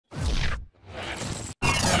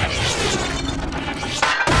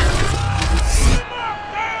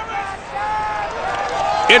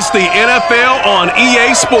It's the NFL on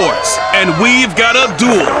EA Sports, and we've got a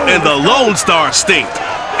duel in the Lone Star State.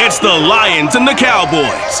 It's the Lions and the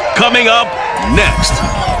Cowboys, coming up next.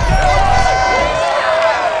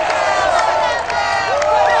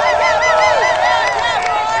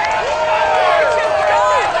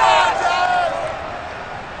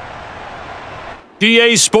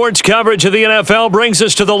 EA Sports coverage of the NFL brings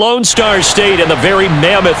us to the Lone Star State and the very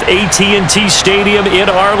mammoth AT&T Stadium in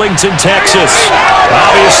Arlington, Texas.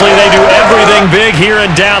 Obviously, they do everything big here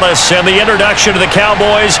in Dallas, and the introduction to the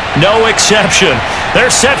Cowboys, no exception.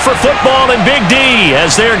 They're set for football in Big D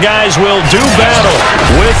as their guys will do battle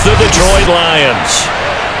with the Detroit Lions.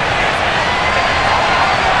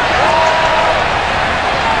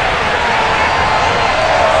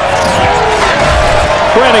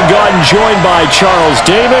 Brandon Gaudin joined by Charles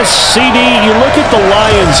Davis. CD, you look at the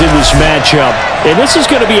Lions in this matchup, and this is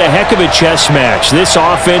going to be a heck of a chess match. This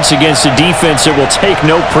offense against a defense that will take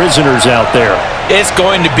no prisoners out there. It's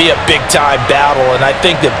going to be a big-time battle, and I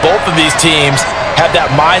think that both of these teams have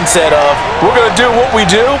that mindset of, we're going to do what we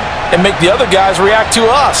do and make the other guys react to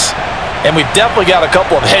us. And we've definitely got a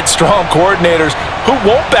couple of headstrong coordinators who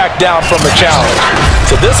won't back down from the challenge.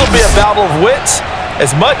 So this will be a battle of wits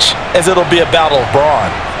as much as it'll be a battle of brawn.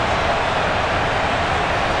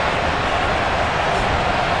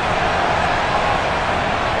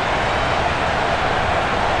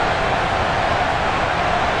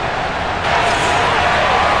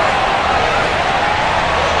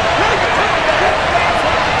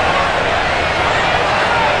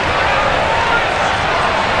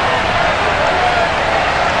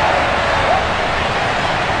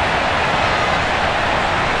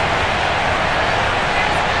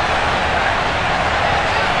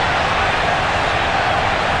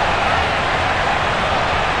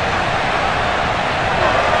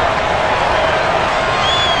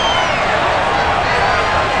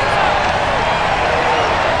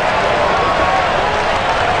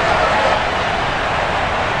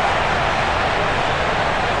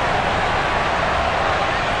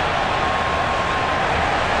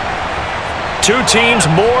 Two teams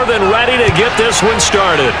more than ready to get this one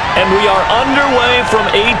started. And we are underway from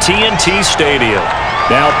AT&T Stadium.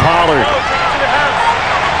 Now Pollard.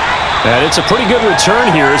 And it's a pretty good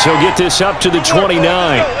return here as he'll get this up to the 29.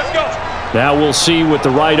 Now we'll see what the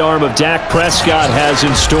right arm of Dak Prescott has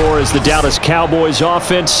in store as the Dallas Cowboys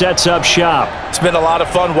offense sets up shop. It's been a lot of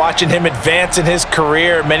fun watching him advance in his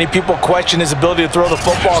career. Many people question his ability to throw the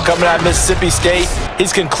football coming out of Mississippi State.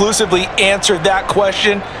 He's conclusively answered that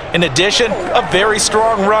question. In addition, a very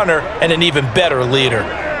strong runner and an even better leader. Let's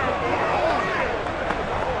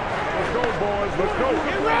go, boys. Let's go.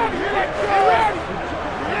 Get ready. Get ready. Get ready.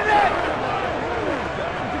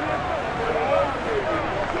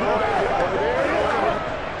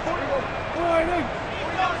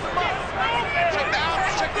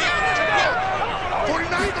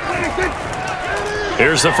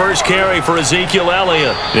 Here's the first carry for Ezekiel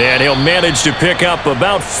Elliott. And he'll manage to pick up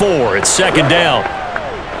about 4. It's second down.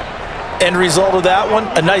 End result of that one,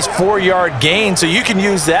 a nice 4-yard gain. So you can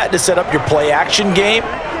use that to set up your play-action game,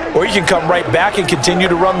 or you can come right back and continue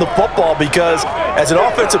to run the football because as an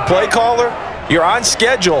offensive play caller, you're on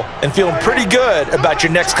schedule and feeling pretty good about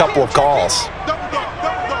your next couple of calls.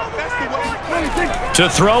 To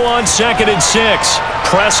throw on 2nd and 6,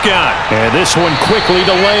 Prescott. And this one quickly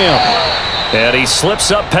to Lamb. And he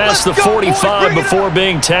slips up past the 45 before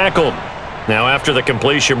being tackled. Now after the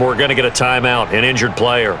completion, we're going to get a timeout, an injured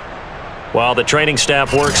player. While the training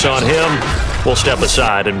staff works on him, we'll step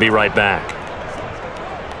aside and be right back.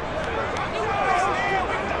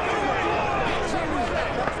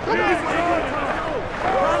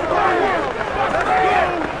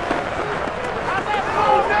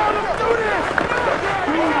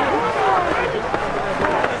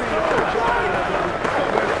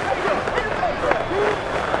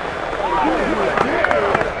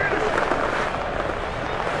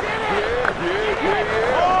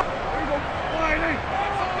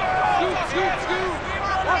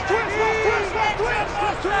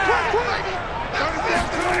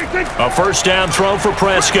 A first down throw for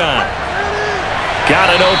Prescott. Got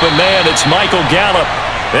an open man. It's Michael Gallup.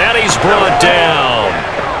 And he's brought down.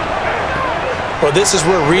 Well, this is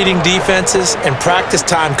where reading defenses and practice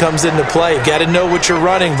time comes into play. You've got to know what you're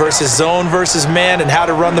running versus zone versus man and how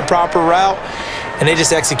to run the proper route. And they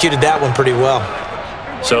just executed that one pretty well.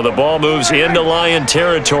 So the ball moves into Lion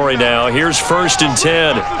territory now. Here's 1st and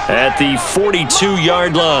 10 at the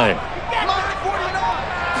 42-yard line.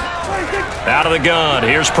 Out of the gun.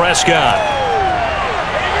 Here's Prescott.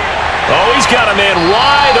 Oh, he's got a man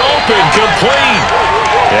wide open. Complete.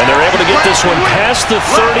 And they're able to get this one past the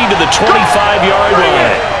 30 to the 25-yard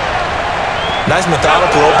line. Nice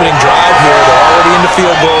methodical opening drive here. They're already in the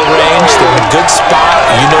field goal range. They're in a good spot.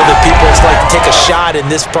 You know that people just like to take a shot in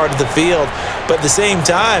this part of the field. But at the same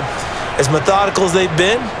time, as methodical as they've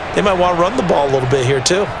been, they might want to run the ball a little bit here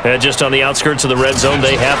too. And just on the outskirts of the red zone,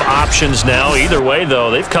 they have options now. Either way,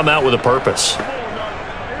 though, they've come out with a purpose.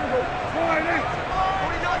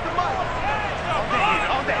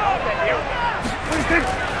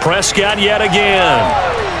 Prescott yet again.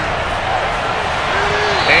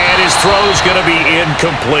 And his throw's going to be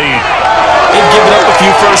incomplete. They've given up a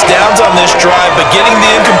few first downs on this drive, but getting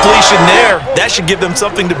the incompletion there, that should give them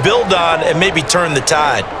something to build on and maybe turn the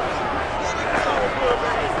tide.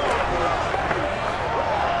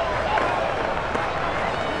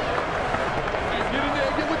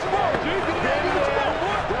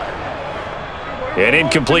 An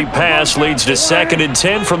incomplete pass leads to 2nd and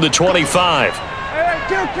 10 from the 25.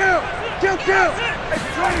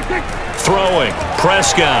 Throwing,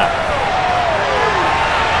 Prescott.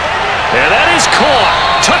 And that is caught.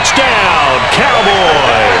 Touchdown,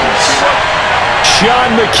 Cowboys.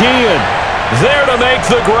 Sean McKeon there to make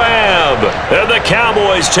the grab. And the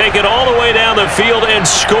Cowboys take it all the way down the field and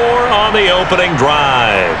score on the opening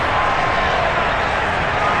drive.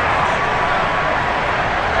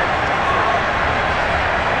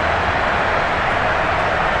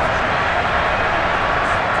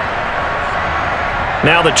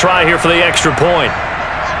 Now the try here for the extra point.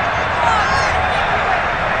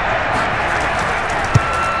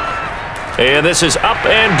 And this is up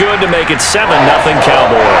and good to make it 7-0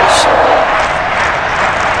 Cowboys.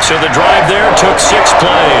 So the drive there took 6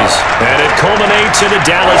 plays, and it culminates in a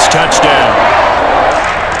Dallas touchdown.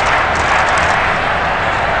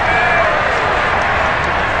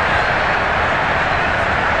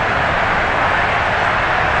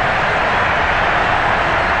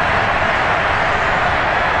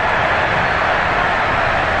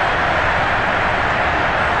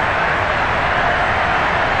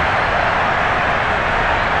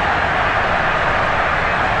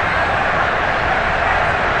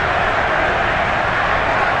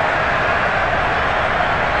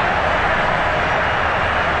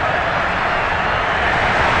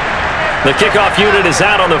 The kickoff unit is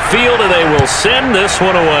out on the field, and they will send this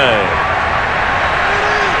one away.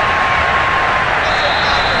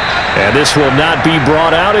 And this will not be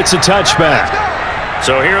brought out. It's a touchback.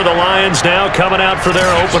 So here are the Lions now coming out for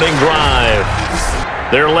their opening drive.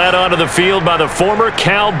 They're led onto the field by the former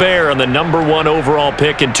Cal Bear and the #1 overall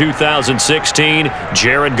pick in 2016,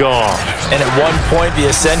 Jared Goff. And at one point, the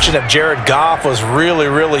ascension of Jared Goff was really,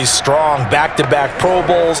 really strong. Back-to-back Pro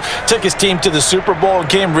Bowls, took his team to the Super Bowl and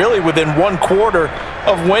came really within 1/4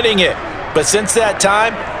 of winning it. But since that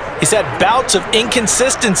time, he's had bouts of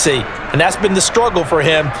inconsistency, and that's been the struggle for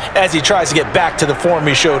him as he tries to get back to the form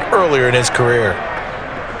he showed earlier in his career.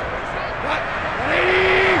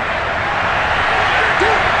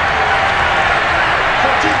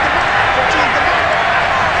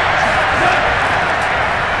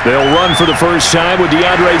 They'll run for the first time with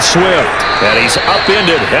DeAndre Swift. And he's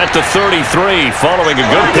upended at the 33 following a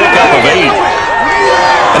good pickup of 8.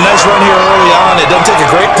 A nice run here early on. It doesn't take a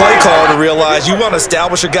great play caller to realize you want to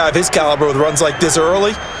establish a guy of his caliber with runs like this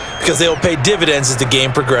early because they will pay dividends as the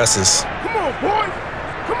game progresses. Come on, boys.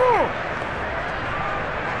 Come on.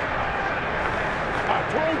 I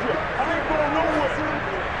told you, I ain't going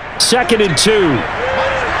nowhere. 2nd and 2.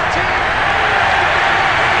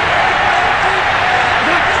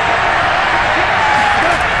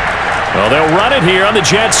 Well, they'll run it here on the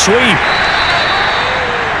jet sweep.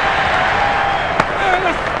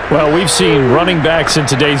 Well, we've seen running backs in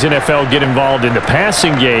today's NFL get involved in the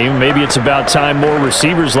passing game. Maybe it's about time more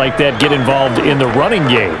receivers like that get involved in the running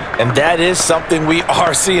game. And that is something we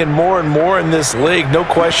are seeing more and more in this league, no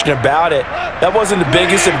question about it. That wasn't the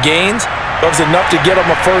biggest of gains, but it was enough to get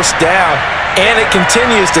them a first down. And it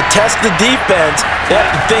continues to test the defense. They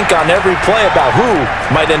have to think on every play about who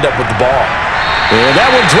might end up with the ball. And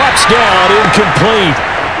that one drops down, incomplete.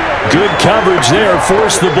 Good coverage there,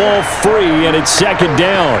 forced the ball free, and it's 2nd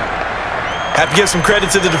down. Have to give some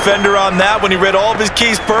credit to the defender on that when he read all of his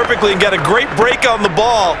keys perfectly and got a great break on the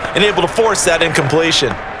ball and able to force that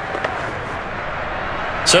incompletion.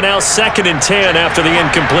 So now 2nd and 10 after the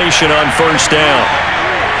incompletion on first down.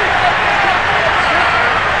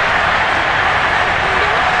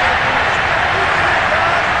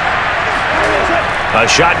 A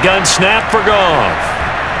shotgun snap for Goff.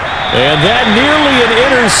 And that nearly an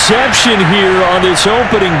interception here on this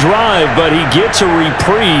opening drive, but he gets a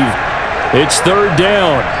reprieve. It's 3rd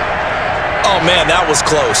down. Oh, man, that was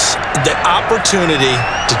close. The opportunity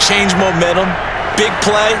to change momentum Big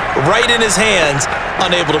play, right in his hands,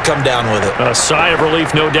 unable to come down with it. A sigh of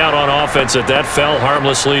relief, no doubt, on offense that fell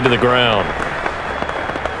harmlessly to the ground.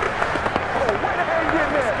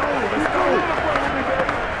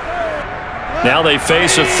 Now they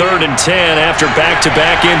face a 3rd and 10 after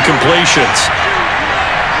back-to-back incompletions.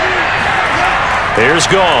 Here's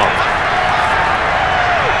Goff.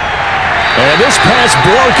 And this pass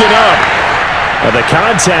broken up. The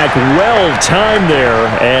contact well-timed there,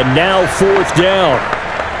 and now 4th down.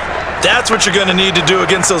 That's what you're going to need to do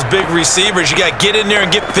against those big receivers. You got to get in there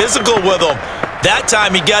and get physical with them. That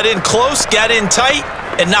time he got in close, got in tight,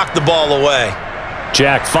 and knocked the ball away.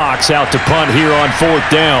 Jack Fox out to punt here on 4th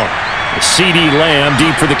down. CeeDee Lamb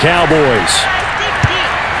deep for the Cowboys.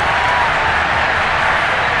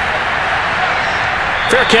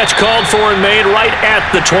 Fair catch called for and made right at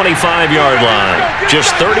the 25-yard line.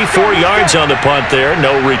 Just 34 yards on the punt there,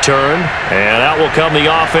 no return. And out will come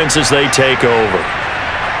the offense as they take over.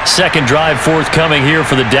 Second drive forthcoming here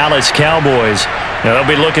for the Dallas Cowboys. Now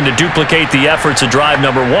they'll be looking to duplicate the efforts of drive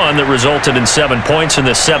number 1 that resulted in 7 points in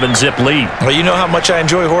the 7-zip lead. Well, you know how much I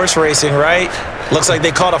enjoy horse racing, right? Looks like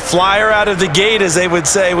they caught a flyer out of the gate, as they would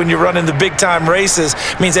say when you're running the big-time races.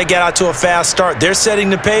 Means they get out to a fast start. They're setting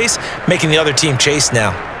the pace, making the other team chase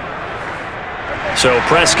now. So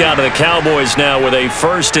Prescott of the Cowboys now with a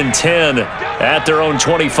 1st and 10 at their own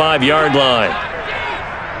 25-yard line.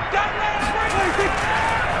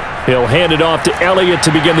 He'll hand it off to Elliott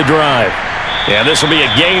to begin the drive. And this will be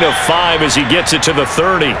a gain of 5 as he gets it to the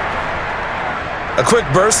 30. A quick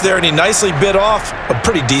burst there, and he nicely bit off a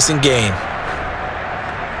pretty decent gain.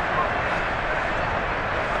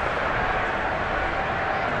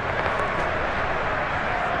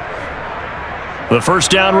 The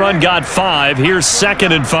first down run got 5. Here's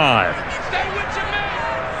 2nd and 5.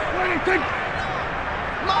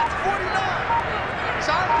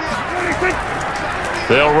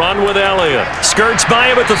 They'll run with Elliott. Skirts by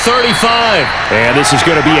him at the 35. And this is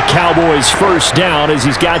going to be a Cowboys first down as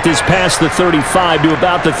he's got this past the 35 to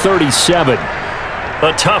about the 37.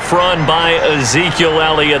 A tough run by Ezekiel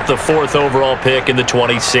Elliott, the 4th overall pick in the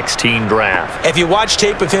 2016 draft. If you watch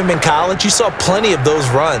tape of him in college, you saw plenty of those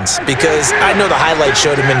runs, because I know the highlights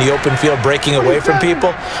showed him in the open field breaking away from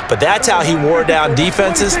people, but that's how he wore down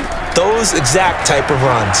defenses, those exact type of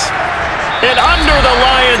runs. And under the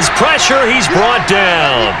Lions' pressure, he's brought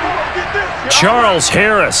down. Charles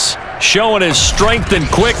Harris showing his strength and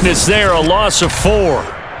quickness there, a loss of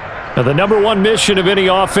 4. Now, the number 1 mission of any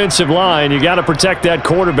offensive line, you got to protect that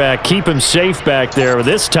quarterback, keep him safe back there.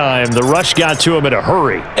 This time, the rush got to him in a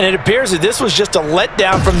hurry. And it appears that this was just a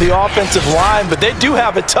letdown from the offensive line, but they do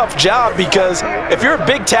have a tough job, because if you're a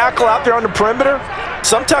big tackle out there on the perimeter,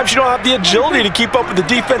 sometimes you don't have the agility to keep up with the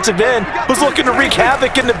defensive end who's looking to wreak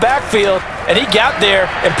havoc in the backfield, and he got there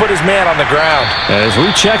and put his man on the ground. As we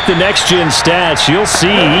check the next-gen stats, you'll see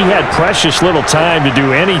he had precious little time to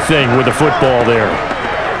do anything with the football there.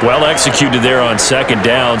 Well executed there on 2nd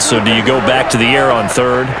down, so do you go back to the air on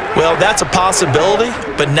 3rd? Well, that's a possibility,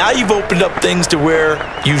 but now you've opened up things to where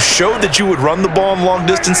you showed that you would run the ball in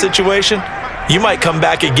long-distance situation. You might come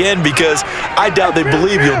back again, because I doubt they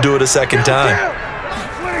believe you'll do it a 2nd time.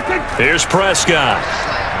 Here's Prescott.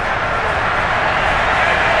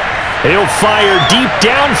 He'll fire deep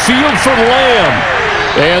downfield for Lamb.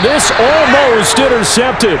 And this almost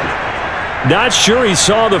intercepted. Not sure he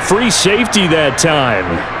saw the free safety that time,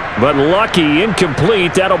 but lucky,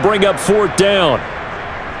 incomplete. That'll bring up 4th down.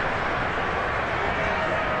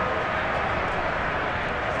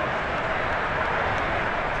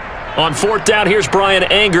 On 4th down, here's Brian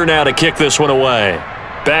Anger now to kick this one away.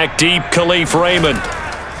 Back deep, Khalif Raymond.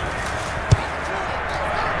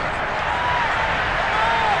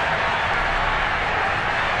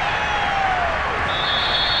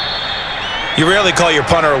 You rarely call your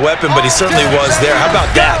punter a weapon, but he certainly was there. How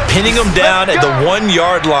about that? Pinning him down at the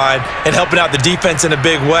 1-yard line and helping out the defense in a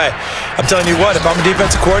big way. I'm telling you what, if I'm a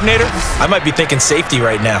defensive coordinator, I might be thinking safety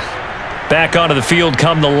right now. Back onto the field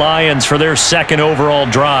come the Lions for their 2nd overall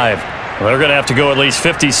drive. Well, they're going to have to go at least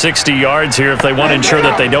 50, 60 yards here if they want to ensure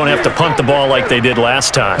that they don't have to punt the ball like they did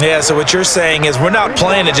last time. Yeah, so what you're saying is we're not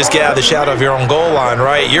playing to just get out of the shadow of your own goal line,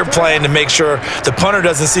 right? You're playing to make sure the punter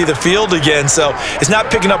doesn't see the field again. So it's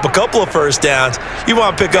not picking up a couple of first downs. You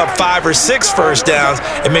want to pick up 5 or 6 first downs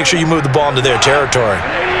and make sure you move the ball into their territory.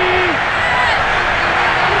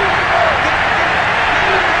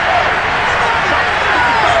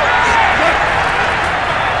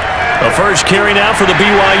 The first carry now for the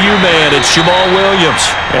BYU man. It's Jamal Williams.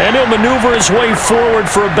 And he'll maneuver his way forward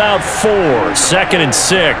for about 4. 2nd and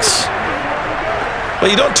 6. Well,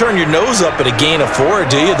 you don't turn your nose up at a gain of 4,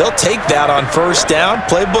 do you? They'll take that on first down.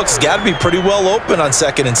 Playbook's got to be pretty well open on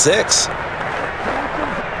 2nd and 6.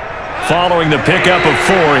 Following the pickup of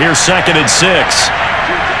 4, here's 2nd and 6.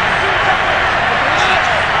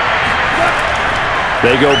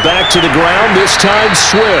 They go back to the ground, this time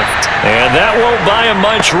Swift. And that won't buy him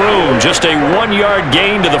much room. Just a 1-yard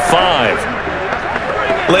gain to the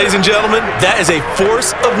 5. Ladies and gentlemen, that is a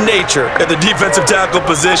force of nature at the defensive tackle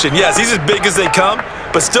position. Yes, he's as big as they come,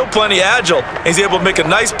 but still plenty agile. He's able to make a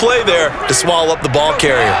nice play there to swallow up the ball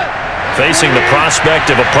carrier. Facing the prospect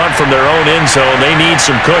of a punt from their own end zone, they need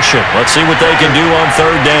some cushion. Let's see what they can do on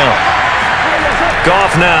 3rd down.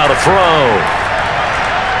 Goff now to throw.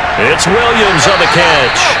 It's Williams on the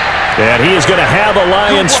catch. And he is going to have the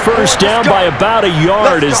Lions first down by about a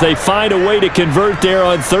yard as they find a way to convert there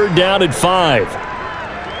on 3rd down and 5.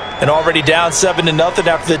 And already down 7-0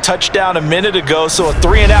 after the touchdown a minute ago, so a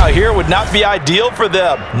 3-and-out here would not be ideal for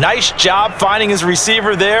them. Nice job finding his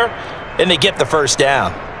receiver there, and they get the first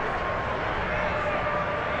down.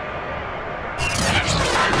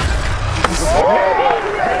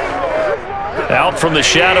 Out from the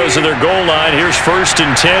shadows of their goal line, here's 1st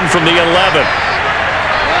and 10 from the 11.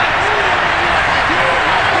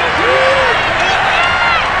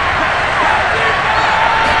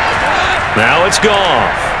 Now it's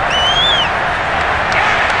Goff.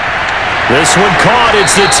 This one caught.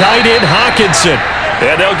 It's the tight end, Hockenson.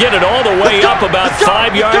 And they'll get it all the way up about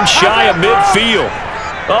 5 yards shy of midfield.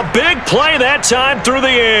 A big play that time through the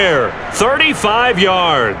air. 35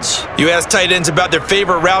 yards. You ask tight ends about their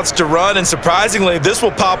favorite routes to run, and surprisingly, this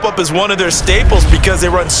will pop up as one of their staples because they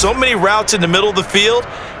run so many routes in the middle of the field.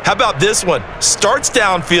 How about this one? Starts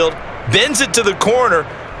downfield, bends it to the corner,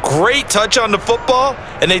 great touch on the football,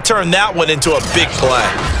 and they turn that one into a big play.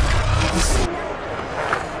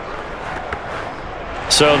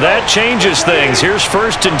 So that changes things. Here's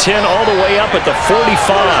 1st and 10 all the way up at the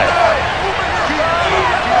 45.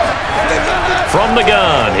 From the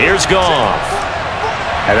gun, here's Goff.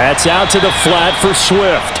 And that's out to the flat for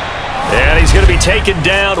Swift. And he's going to be taken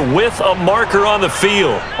down with a marker on the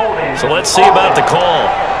field. So let's see about the call.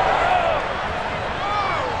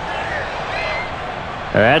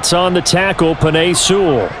 That's on the tackle, Penei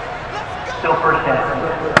Sewell. Still first down.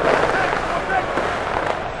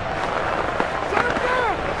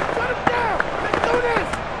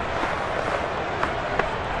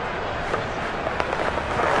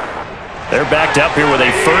 They're backed up here with a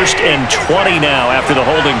 1st and 20 now after the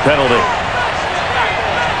holding penalty.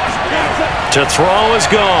 To throw is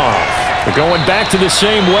Goff. They're going back to the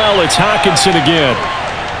same well. It's Hockenson again.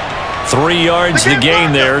 3 yards to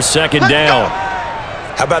gain there, 2nd down.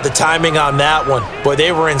 How about the timing on that one? Boy,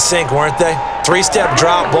 they were in sync, weren't they? 3-step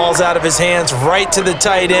drop, balls out of his hands, right to the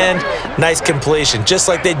tight end. Nice completion, just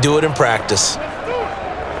like they do it in practice.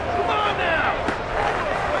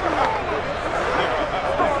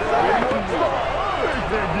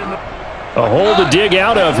 A hole to dig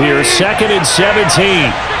out of here, 2nd and 17.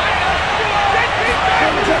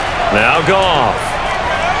 Now Goff.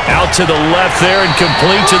 Out to the left there and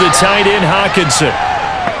complete to the tight end, Hockenson.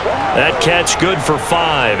 That catch good for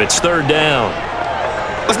 5. It's 3rd down.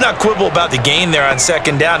 Let's not quibble about the gain there on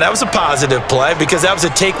 2nd down. That was a positive play because that was a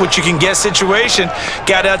take-what-you-can-get situation.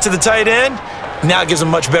 Got out to the tight end. Now it gives them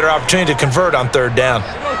a much better opportunity to convert on 3rd down.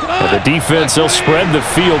 Well, the defense, they'll spread the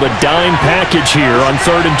field. A dime package here on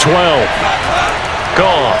 3rd and 12.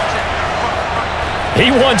 Goff. He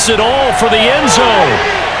wants it all for the end zone.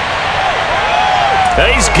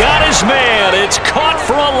 He's got his man. It's caught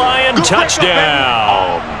for a Lion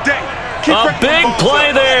touchdown. A big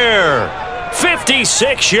play there.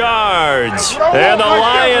 56 yards. And the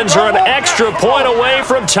Lions are an extra point away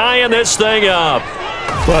from tying this thing up.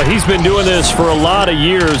 Well, he's been doing this for a lot of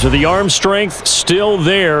years. The arm strength still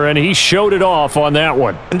there, and he showed it off on that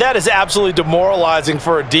one. And that is absolutely demoralizing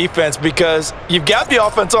for a defense because you've got the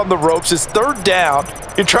offense on the ropes. It's 3rd down.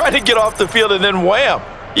 You're trying to get off the field, and then wham.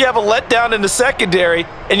 You have a letdown in the secondary,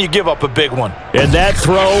 and you give up a big one. And that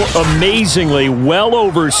throw, amazingly, well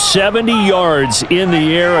over 70 yards in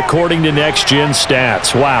the air, according to Next Gen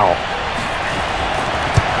Stats. Wow.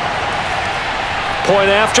 Point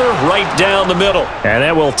after, right down the middle. And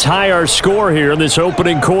that will tie our score here in this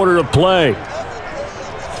opening quarter of play.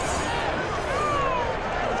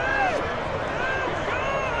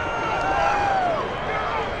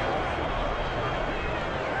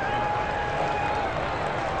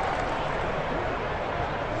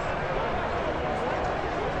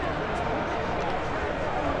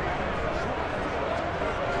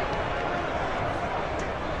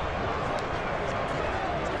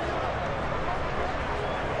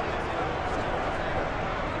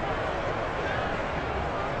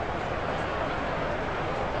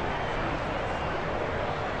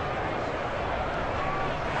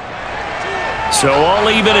 So all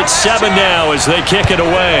even at 7 now as they kick it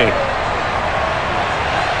away.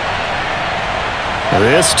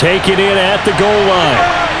 This taken in at the goal line.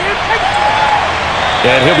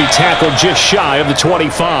 And he'll be tackled just shy of the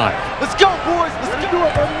 25. Let's go, boys. Let's do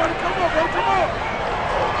it, baby. Come on, baby. Come on.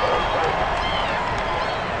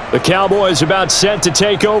 The Cowboys about set to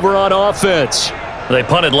take over on offense. They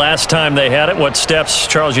punted last time they had it. What steps,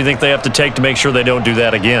 Charles, you think they have to take to make sure they don't do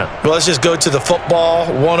that again? Well, let's just go to the football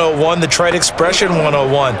 101, the trade expression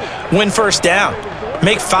 101. Win first down.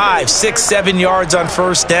 Make 5, 6, 7 yards on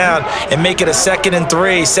first down and make it a 2nd and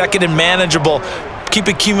 3, 2nd and manageable. Keep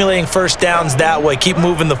accumulating first downs that way. Keep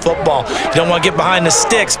moving the football. You don't want to get behind the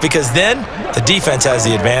sticks because then the defense has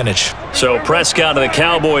the advantage. So Prescott and the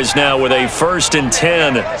Cowboys now with a 1st and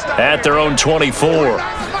 10 at their own 24.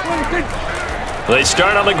 They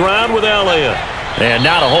start on the ground with Elliott. And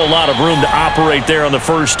not a whole lot of room to operate there on the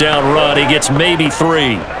first down run. He gets maybe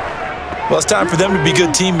 3. Well, it's time for them to be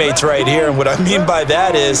good teammates right here. And what I mean by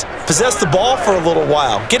that is possess the ball for a little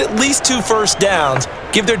while. Get at least 2 first downs.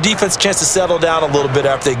 Give their defense a chance to settle down a little bit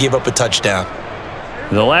after they give up a touchdown.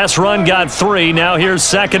 The last run got 3. Now here's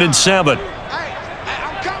 2nd and 7.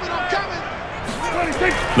 I'm coming.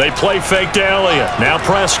 They play fake to Elliott. Now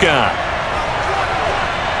Prescott.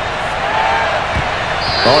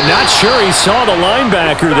 Oh, not sure he saw the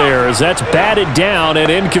linebacker there as that's batted down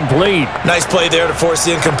and incomplete. Nice play there to force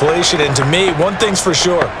the incompletion. And to me, one thing's for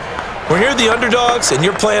sure. When you're the underdogs and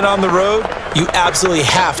you're playing on the road, you absolutely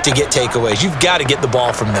have to get takeaways. You've got to get the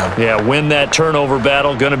ball from them. Yeah, win that turnover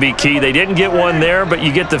battle, going to be key. They didn't get one there, but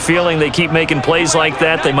you get the feeling they keep making plays like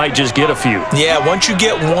that, they might just get a few. Yeah, once you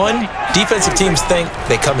get one, defensive teams think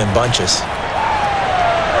they come in bunches.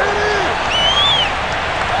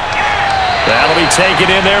 That'll be taken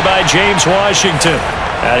in there by James Washington.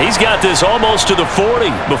 And he's got this almost to the 40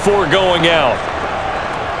 before going out.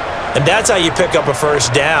 And that's how you pick up a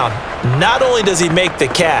first down. Not only does he make the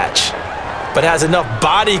catch, but has enough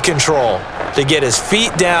body control to get his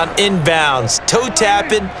feet down inbounds, toe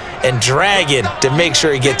tapping and dragging to make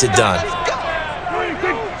sure he gets it done.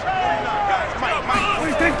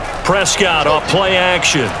 Prescott off play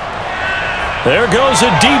action. There goes a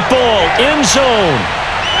deep ball, end zone.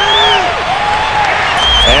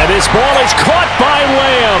 And this ball is caught by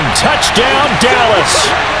Lamb. Touchdown, Dallas.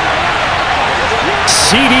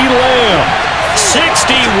 C.D. Lamb,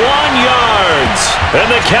 61 yards. And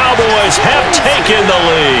the Cowboys have taken the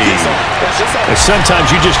lead.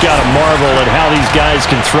 Sometimes you just got to marvel at how these guys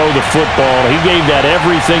can throw the football. He gave that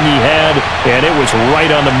everything he had, and it was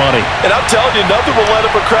right on the money. And I'm telling you, nothing will let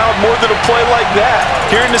up a crowd more than a play like that.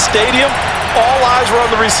 Here in the stadium, all eyes were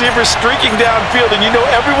on the receiver streaking downfield, and you know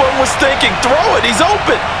everyone was thinking, throw it, he's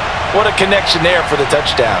open. What a connection there for the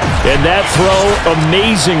touchdown. And that throw,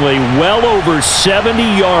 amazingly, well over 70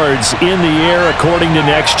 yards in the air according to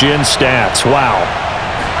Next Gen Stats. Wow.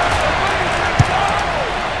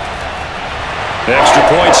 Extra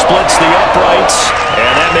point splits the uprights,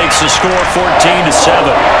 and that makes the score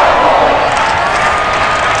 14-7.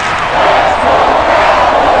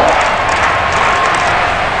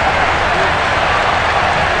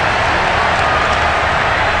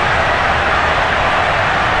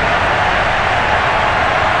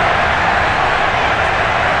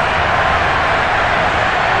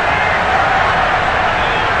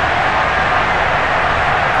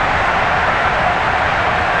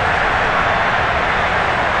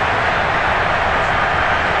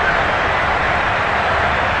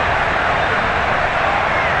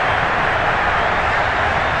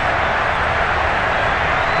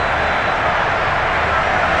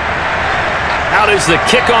 Out is the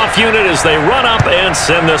kickoff unit as they run up and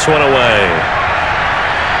send this one away.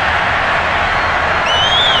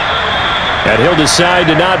 And he'll decide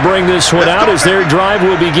to not bring this one out as their drive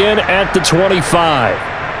will begin at the 25.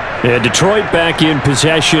 And Detroit back in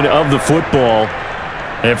possession of the football.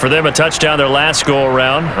 And for them, a touchdown their last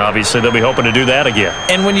go-around. Obviously, they'll be hoping to do that again.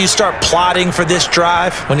 And when you start plotting for this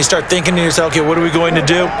drive, when you start thinking to yourself, okay, what are we going to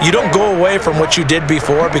do? You don't go away from what you did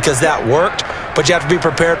before because that worked, but you have to be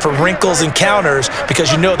prepared for wrinkles and counters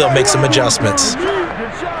because you know they'll make some adjustments.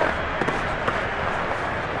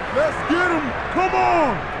 Let's get him. Come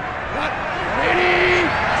on. Ready.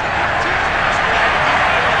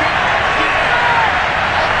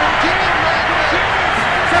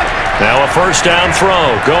 Now a first down throw.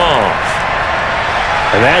 Goff.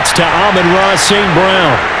 And that's to Amon-Ra St.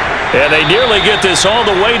 Brown. And they nearly get this all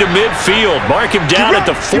the way to midfield. Mark him down at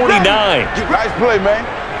the 49. Nice play, man.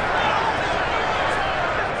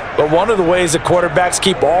 But one of the ways that quarterbacks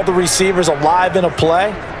keep all the receivers alive in a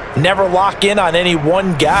play, never lock in on any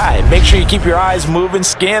one guy. Make sure you keep your eyes moving,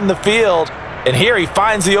 scan the field, And here he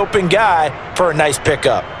finds the open guy for a nice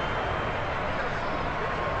pickup.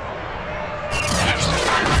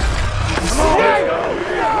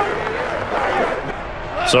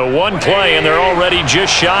 So one play, and they're already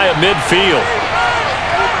just shy of midfield.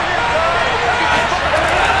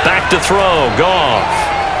 Back to throw, Goff.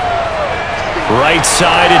 Right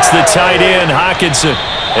side, it's the tight end, Hockenson.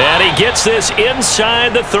 And he gets this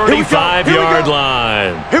inside the 35-yard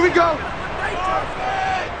line. Here we go.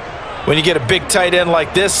 When you get a big tight end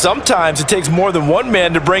like this, sometimes it takes more than one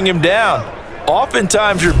man to bring him down.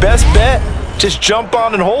 Oftentimes, your best bet, just jump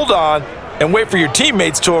on and hold on and wait for your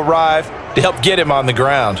teammates to arrive to help get him on the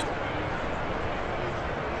ground.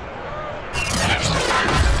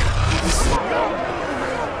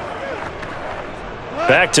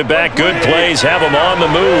 Back-to-back good plays have him on the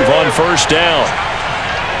move on first down.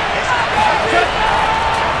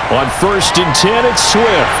 On 1st and 10, it's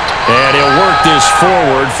Swift. And he'll work this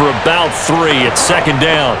forward for about 3 at 2nd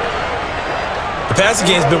down. The passing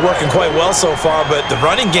game's been working quite well so far, but the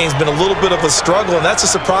running game's been a little bit of a struggle, and that's a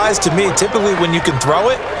surprise to me. Typically, when you can throw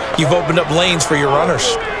it, you've opened up lanes for your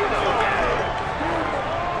runners.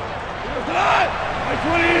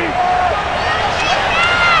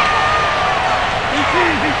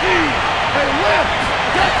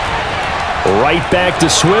 Right back to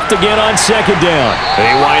Swift again on 2nd down. He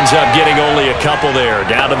winds up getting only a couple there,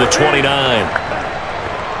 down to the 29.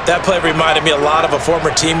 That play reminded me a lot of a former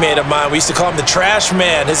teammate of mine. We used to call him the trash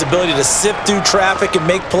man. His ability to sift through traffic and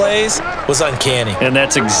make plays was uncanny. And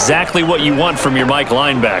that's exactly what you want from your Mike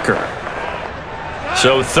linebacker.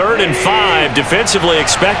 So 3rd and 5, defensively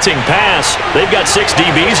expecting pass. They've got 6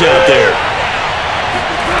 DBs out there.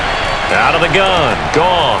 Out of the gun,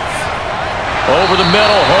 Goff. Over the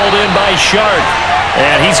middle, hauled in by Sharp.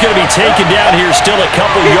 And he's going to be taken down here still a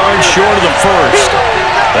couple yards short of the first.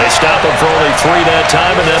 They stop him for only 3 that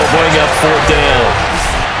time, and that'll bring up 4th down.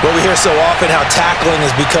 Well, we hear so often how tackling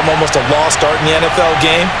has become almost a lost art in the NFL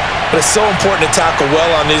game, but it's so important to tackle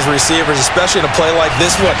well on these receivers, especially in a play like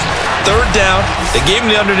this one. 3rd down, they gave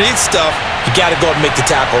him the underneath stuff. You got to go and make the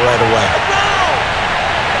tackle right away.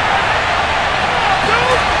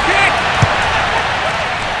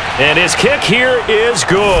 And his kick here is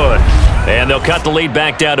good. And they'll cut the lead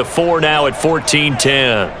back down to 4 now at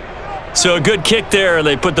 14-10. So a good kick there, and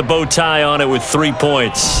they put the bow tie on it with 3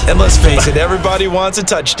 points. And let's face it, everybody wants a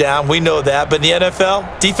touchdown. We know that. But in the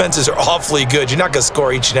NFL, defenses are awfully good. You're not going to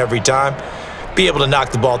score each and every time. Be able to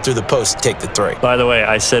knock the ball through the post and take the 3. By the way,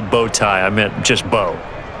 I said bow tie. I meant just bow.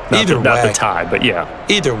 Not the tie, but yeah.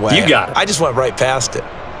 Either way. You got it. I just went right past it.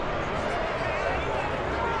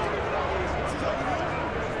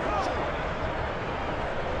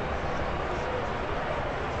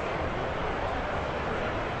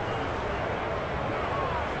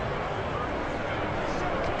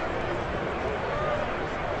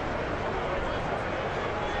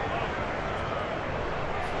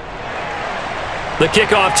 The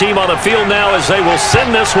kickoff team on the field now as they will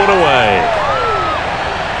send this one away.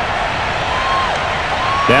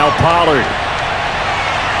 Now Pollard.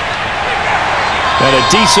 And a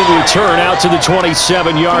decent return out to the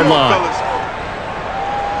 27-yard line.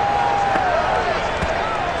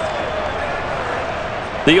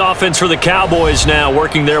 The offense for the Cowboys now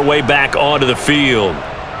working their way back onto the field.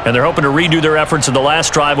 And they're hoping to redo their efforts in the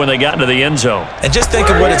last drive when they got into the end zone. And just think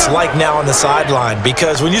of what it's like now on the sideline,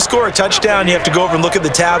 because when you score a touchdown, you have to go over and look at the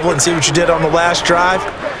tablet and see what you did on the last drive.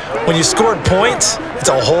 When you scored points, it's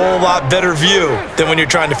a whole lot better view than when you're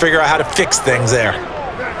trying to figure out how to fix things there.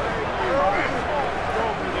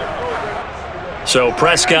 So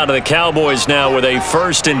Prescott of the Cowboys now with a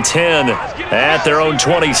 1st and 10 at their own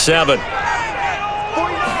 27.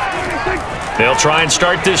 They'll try and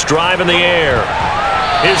start this drive in the air.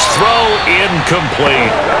 His throw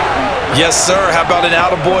incomplete. Yes, sir. How about an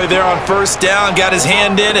attaboy there on 1st down? Got his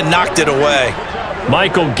hand in and knocked it away.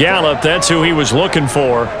 Michael Gallup, that's who he was looking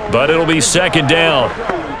for, but it'll be 2nd down.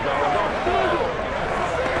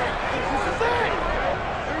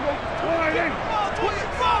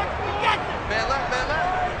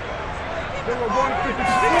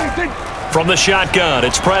 From the shotgun,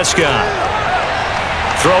 it's Prescott.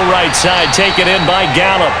 Throw right side, taken in by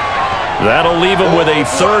Gallup. That'll leave them with a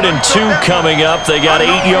 3rd and 2 coming up. They got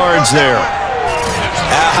 8 yards there.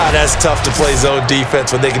 That's tough to play zone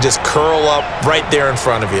defense when they can just curl up right there in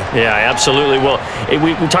front of you. Yeah, absolutely. Well,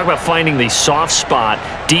 we talk about finding the soft spot.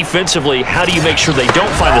 Defensively, how do you make sure they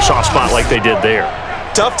don't find the soft spot like they did there?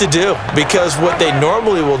 Tough to do, because what they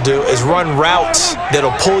normally will do is run routes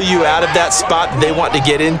that'll pull you out of that spot that they want to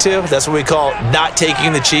get into. That's what we call not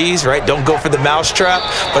taking the cheese, right? Don't go for the mousetrap.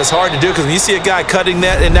 But it's hard to do because when you see a guy cutting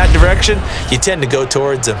that in that direction, you tend to go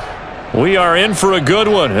towards him. We are in for a good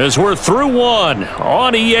one as we're through one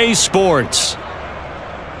on EA Sports.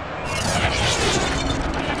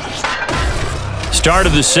 Start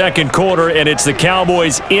of the second quarter, and it's the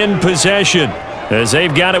Cowboys in possession as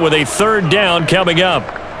they've got it with a third down coming up.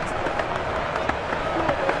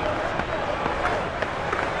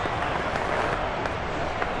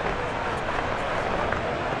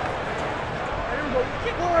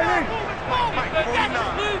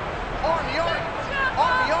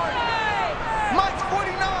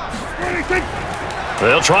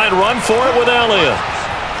 They'll try and run for it with Elliott.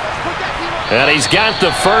 And he's got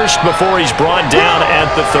the first before he's brought down at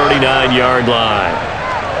the 39-yard line.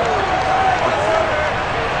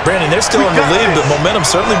 Brandon, they're still in the lead, but momentum's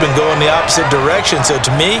certainly been going the opposite direction. So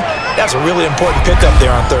to me, that's a really important pickup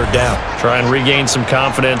there on third down. Try and regain some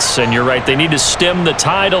confidence, and you're right. They need to stem the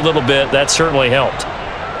tide a little bit. That certainly helped.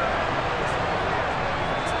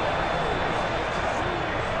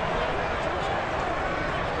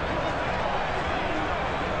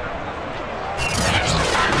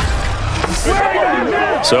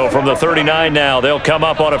 So from the 39 now, they'll come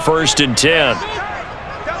up on a 1st and 10.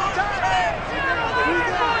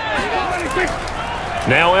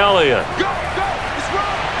 Now Elliott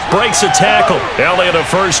breaks a tackle. Elliott a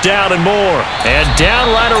first down and more. And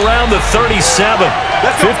down right around the 37.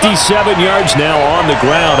 57 yards now on the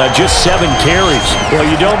ground on just 7 carries. Well,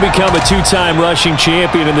 you don't become a two-time rushing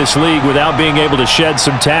champion in this league without being able to shed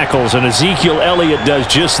some tackles, and Ezekiel Elliott does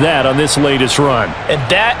just that on this latest run. And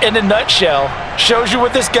that, in a nutshell, shows you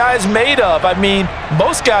what this guy is made of. I mean,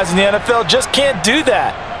 most guys in the NFL just can't do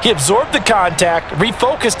that. He absorbed the contact,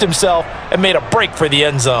 refocused himself, and made a break for the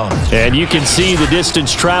end zone. And you can see the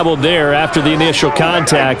distance traveled there after the initial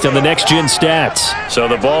contact on the next-gen stats. So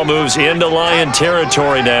the ball moves into Lion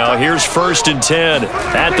territory now. Here's 1st and 10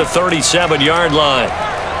 at the 37-yard line.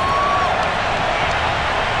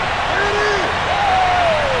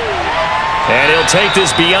 And he'll take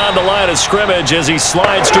this beyond the line of scrimmage as he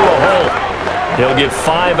slides to a hole. He'll get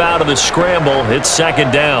 5 out of the scramble. It's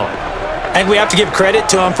 2nd down. And we have to give credit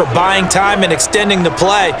to him for buying time and extending the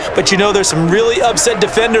play. But you know, there's some really upset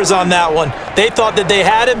defenders on that one. They thought that they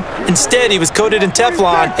had him. Instead, he was coated in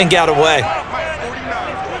Teflon and got away.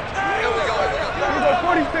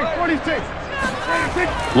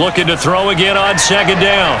 Looking to throw again on 2nd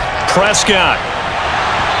down. Prescott.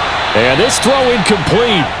 And this throw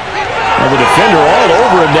incomplete. Well, the defender all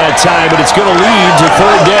over him that time, but it's going to lead to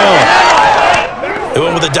 3rd down. They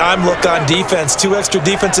went with a dime look on defense. 2 extra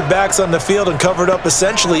defensive backs on the field and covered up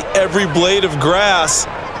essentially every blade of grass.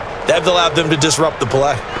 That allowed them to disrupt the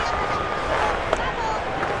play.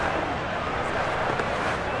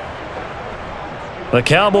 The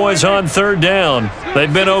Cowboys on 3rd down.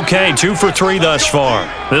 They've been okay, 2 for 3 thus far.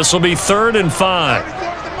 This will be 3rd and 5.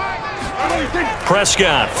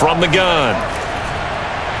 Prescott from the gun.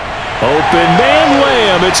 Open man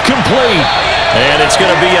Lamb. It's complete. And it's going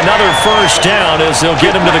to be another first down as they'll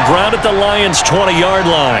get him to the ground at the Lions' 20-yard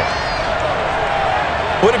line.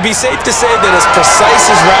 Would it be safe to say that as precise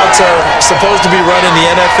as routes are supposed to be run in the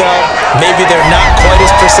NFL, maybe they're not quite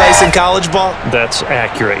as precise in college ball? That's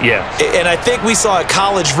accurate, yeah. And I think we saw a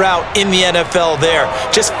college route in the NFL there.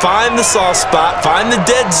 Just find the soft spot, find the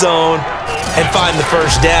dead zone, and find the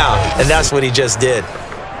first down. And that's what he just did.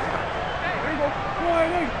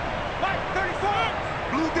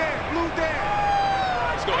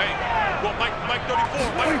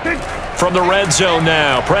 From the red zone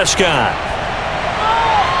now, Prescott.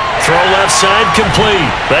 Throw left side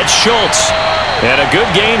complete. That's Schultz. And a good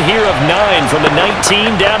gain here of 9 from the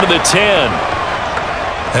 19 down to the 10.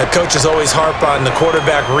 Coaches always harp on the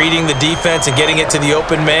quarterback reading the defense and getting it to the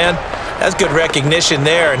open man. That's good recognition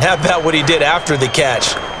there. And how about what he did after the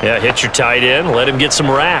catch? Yeah, hit your tight end, let him get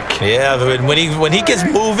some rack. Yeah, when he gets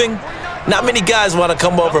moving, not many guys want to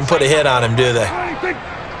come over and put a hit on him, do they?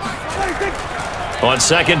 On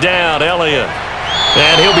 2nd down, Elliott.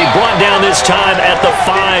 And he'll be brought down this time at the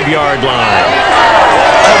 5-yard line.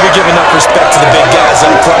 I hope we give enough respect to the big guys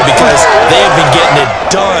up front because they have been getting it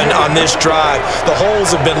done on this drive. The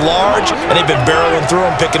holes have been large, and they've been barreling through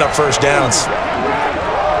them, picking up first downs.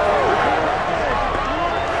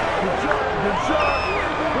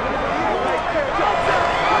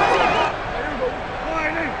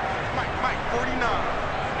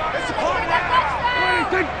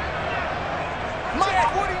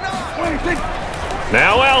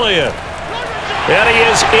 Now Elliott. And he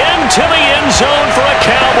is into the end zone for a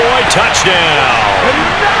Cowboy touchdown.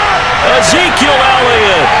 Ezekiel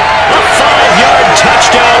Elliott, a 5-yard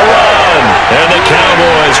touchdown run. And the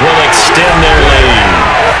Cowboys will extend their lead.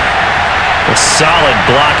 A solid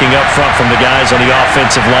blocking up front from the guys on the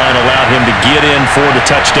offensive line allowed him to get in for the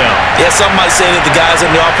touchdown. Yeah, some might say that the guys on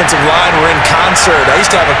the offensive line were in concert. I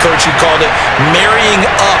used to have a coach who called it marrying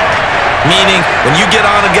up, meaning when you get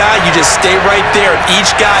on a guy, you just stay right there.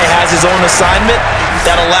 Each guy has his own assignment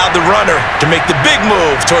that allowed the runner to make the big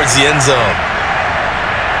move towards the end zone.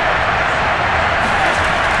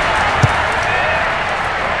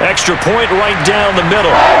 Extra point right down the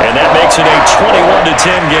middle, and that makes it a 21-10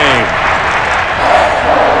 game.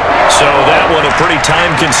 So that one a pretty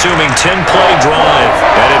time-consuming 10-play drive,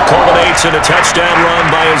 and it culminates in a touchdown run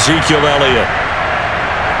by Ezekiel Elliott.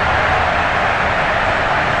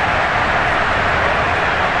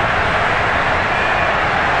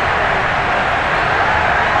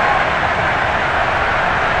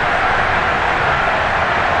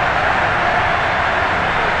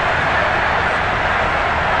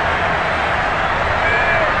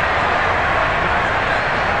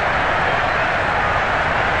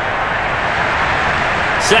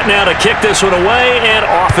 Set now to kick this one away, and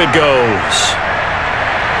off it goes.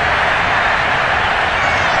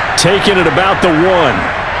 Taking it about the 1.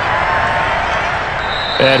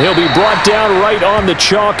 And he'll be brought down right on the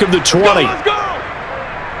chalk of the 20. Let's go!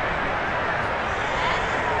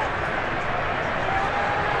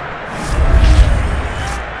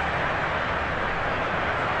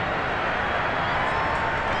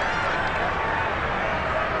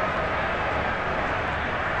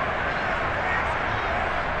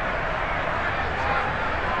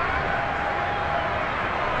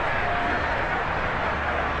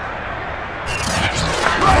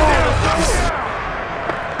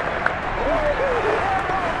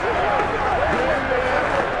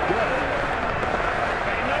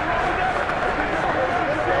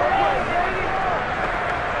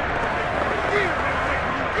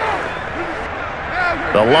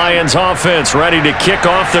 The Lions offense ready to kick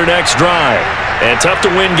off their next drive. And tough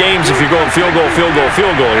to win games if you're going field goal, field goal,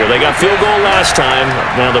 field goal here. They got field goal last time.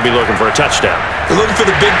 Now they'll be looking for a touchdown. They're looking for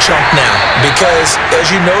the big chunk now because,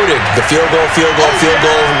 as you noted, the field goal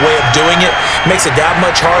way of doing it makes it that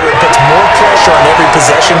much harder. It puts more pressure on every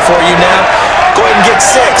possession for you now. Go ahead and get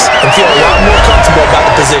 6 and feel a lot more comfortable about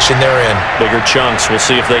the position they're in. Bigger chunks. We'll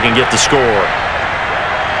see if they can get the score.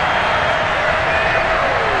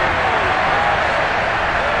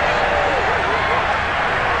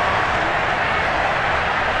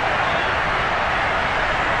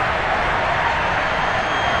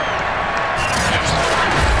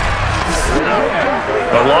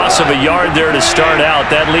 A loss of a yard there to start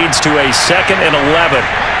out. That leads to a 2nd and 11.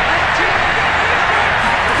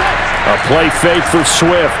 A play fake for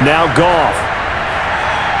Swift. Now Goff.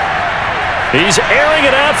 He's airing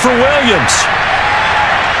it out for Williams.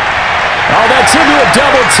 Oh, that's into a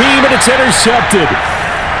double team, and it's intercepted.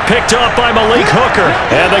 Picked up by Malik Hooker.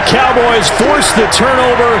 And the Cowboys force the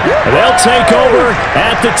turnover. They'll take over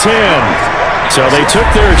at the 10. So they took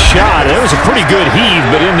their shot. It was a pretty good heave,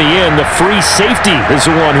 but in the end, the free safety is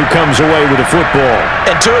the one who comes away with the football.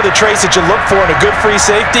 And 2 of the traits that you look for in a good free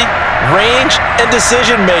safety, range and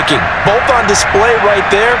decision-making, both on display right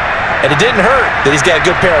there. And it didn't hurt that he's got a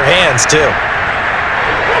good pair of hands, too.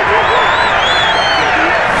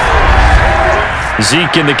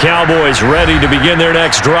 Zeke and the Cowboys ready to begin their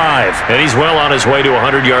next drive. And he's well on his way to a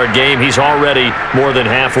 100-yard game. He's already more than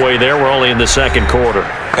halfway there. We're only in the 2nd quarter.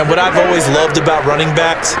 And what I've always loved about running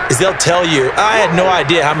backs is they'll tell you, I had no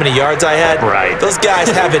idea how many yards I had. Right. Those guys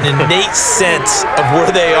have an innate sense of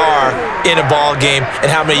where they are in a ball game and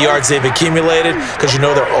how many yards they've accumulated because you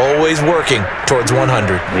know they're always working towards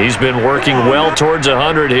 100. He's been working well towards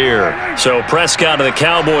 100 here. So Prescott of the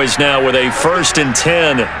Cowboys now with a 1st and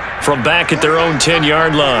 10 from back at their own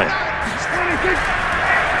 10-yard line.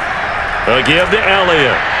 A give to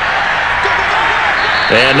Elliott.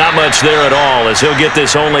 And not much there at all as he'll get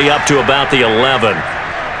this only up to about the 11.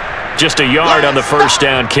 Just a yard on the 1st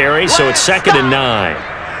down carry, so it's 2nd and 9.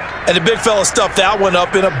 And the big fella stuffed that one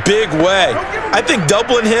up in a big way. I think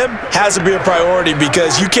doubling him has to be a priority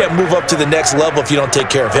because you can't move up to the next level if you don't take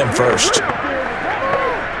care of him first.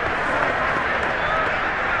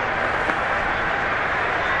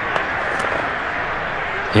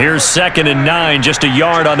 Here's 2nd and 9, just a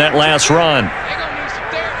yard on that last run.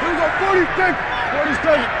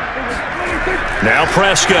 Now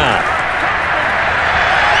Prescott.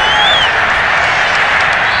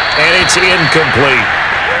 And it's incomplete.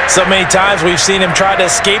 So many times we've seen him try to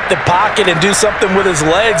escape the pocket and do something with his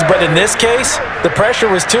legs, but in this case, the pressure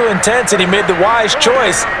was too intense and he made the wise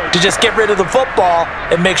choice to just get rid of the football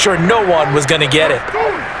and make sure no one was going to get it.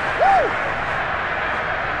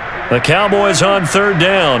 The Cowboys on 3rd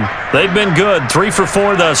down. They've been good, 3 for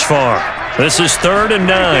 4 thus far. This is 3rd and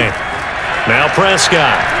 9. Now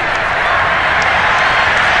Prescott.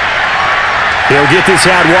 He'll get this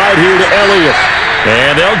out wide here to Elliott.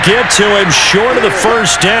 And they'll get to him short of the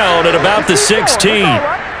first down at about the 16.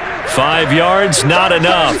 5 yards, not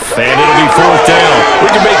enough, and it'll be 4th down. We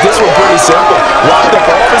can make this one pretty simple. Locked up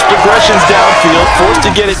all his progressions downfield, forced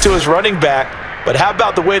to get it to his running back. But how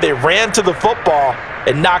about the way they ran to the football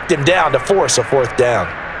and knocked him down to force a 4th down?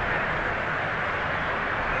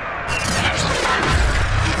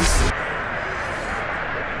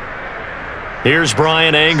 Here's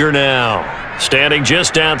Brian Anger now, standing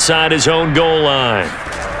just outside his own goal line.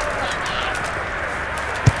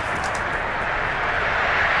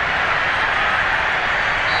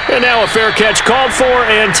 And now a fair catch called for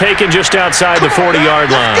and taken just outside the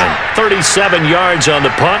 40-yard line. 37 yards on the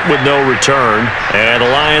punt with no return, and the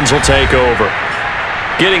Lions will take over.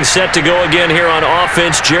 Getting set to go again here on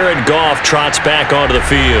offense, Jared Goff trots back onto the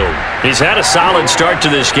field. He's had a solid start to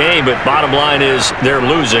this game, but bottom line is they're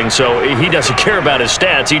losing, so he doesn't care about his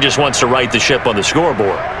stats. He just wants to right the ship on the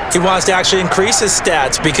scoreboard. He wants to actually increase his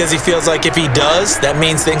stats because he feels like if he does, that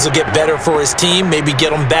means things will get better for his team, maybe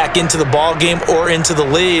get them back into the ball game or into the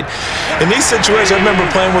lead. In these situations, I remember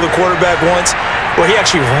playing with a quarterback once where he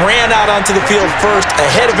actually ran out onto the field first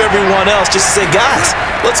ahead of everyone else just to say, guys,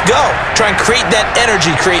 let's go. Try and create that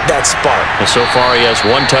energy, create that spark. And so far, he has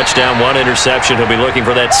 1 touchdown, 1 interception. He'll be looking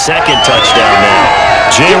for that 2nd touchdown now.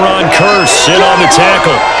 Jaron Kearse in on the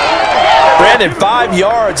tackle. Brandon, 5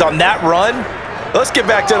 yards on that run. Let's get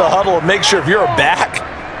back to the huddle and make sure if you're a back,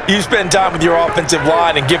 you spend time with your offensive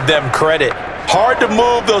line and give them credit. Hard to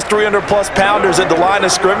move those 300-plus pounders at the line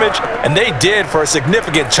of scrimmage, and they did for a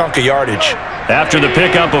significant chunk of yardage. After the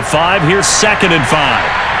pickup of 5, here's 2nd and 5.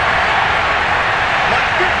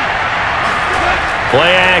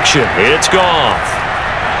 Play action. It's Goff.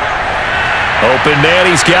 Open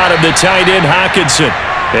man, he's got him, the tight end Hockenson.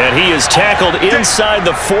 And he is tackled inside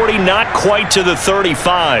the 40, not quite to the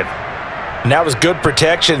 35. And that was good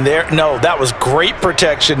protection there. No, that was great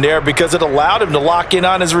protection there because it allowed him to lock in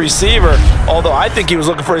on his receiver, although I think he was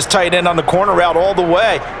looking for his tight end on the corner route all the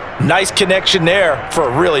way. Nice connection there for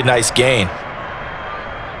a really nice gain.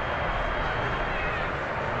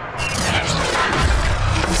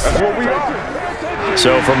 That's what we are.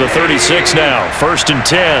 So from the 36 now, 1st and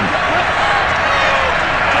 10.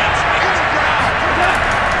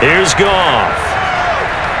 Here's Goff.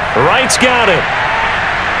 Wright's got it.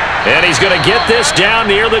 And he's going to get this down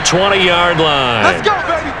near the 20-yard line. Let's go,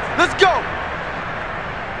 baby. Let's go.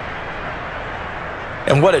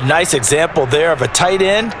 And what a nice example there of a tight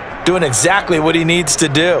end doing exactly what he needs to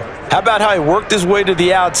do. How about how he worked his way to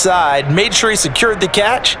the outside, made sure he secured the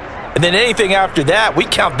catch, and then anything after that, we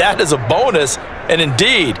count that as a bonus. And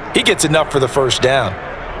indeed, he gets enough for the 1st down.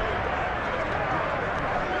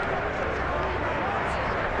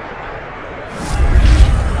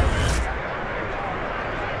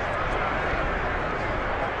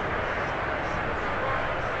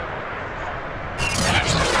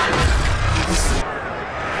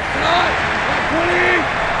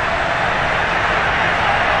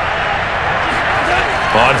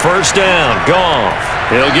 On 1st down, Goff.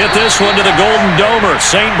 He'll get this one to the Golden Domer,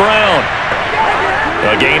 St. Brown.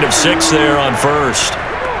 A gain of 6 there on 1st.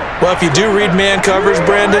 Well, if you do read man coverage,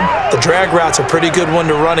 Brandon, the drag route's a pretty good one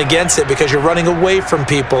to run against it because you're running away from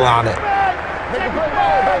people on it.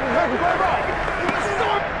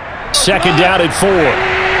 2nd down at 4.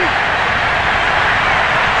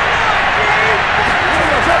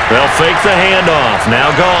 They'll fake the handoff.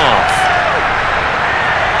 Now Goff.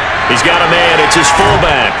 He's got a man. It's his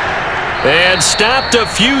fullback. And stopped a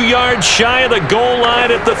few yards shy of the goal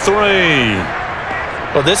line at the 3.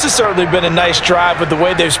 Well, this has certainly been a nice drive with the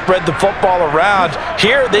way they've spread the football around.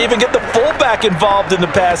 Here, they even get the fullback involved in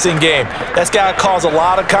the passing game. That's got to cause a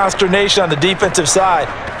lot of consternation on the defensive side.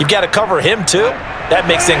 You've got to cover him, too. That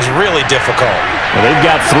makes things really difficult. Well, they've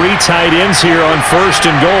got 3 tight ends here on 1st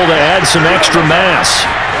and goal to add some extra mass.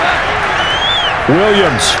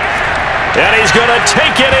 Williams. And he's going to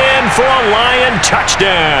take it in for a Lion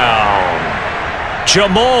touchdown.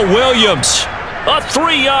 Jamal Williams. A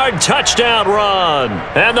 3-yard touchdown run.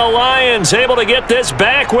 And the Lions able to get this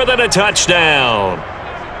back within a touchdown.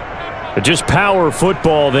 But just power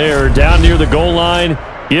football there down near the goal line.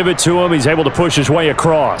 Give it to him. He's able to push his way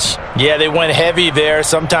across. Yeah, they went heavy there.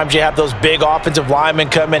 Sometimes you have those big offensive linemen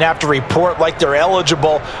come in, have to report like they're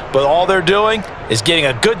eligible. But all they're doing is getting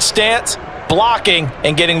a good stance, blocking,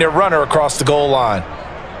 and getting their runner across the goal line.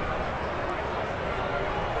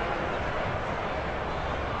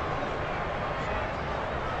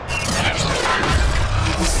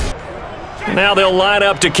 Now they'll line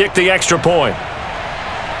up to kick the extra point.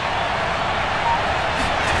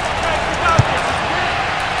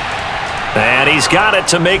 And he's got it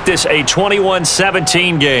to make this a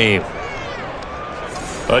 21-17 game.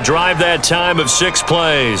 A drive that time of 6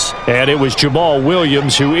 plays. And it was Jamal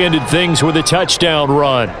Williams who ended things with a touchdown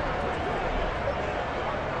run.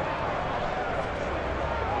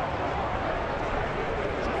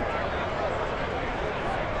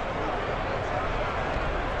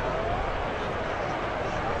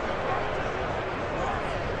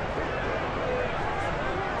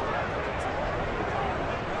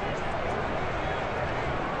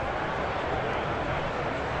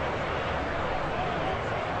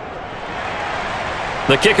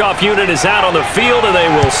 The kickoff unit is out on the field, and they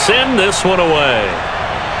will send this one away.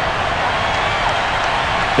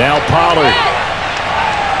 Now Pollard.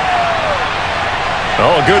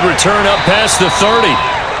 Oh, a good return up past the 30.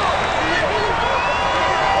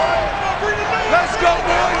 Let's go,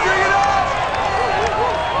 boys. Bring it up.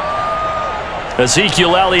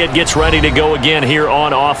 Ezekiel Elliott gets ready to go again here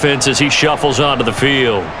on offense as he shuffles onto the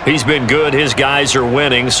field. He's been good. His guys are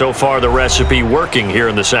winning. So far, the recipe working here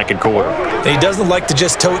in the second quarter. He doesn't like to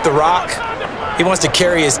just tote the rock. He wants to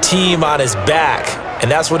carry his team on his back, and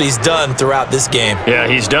that's what he's done throughout this game. Yeah,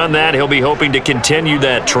 he's done that. He'll be hoping to continue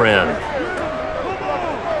that trend.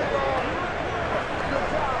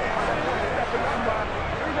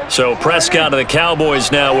 So Prescott of the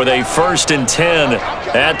Cowboys now with a 1st and 10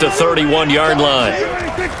 at the 31-yard line.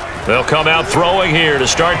 They'll come out throwing here to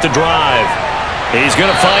start the drive. He's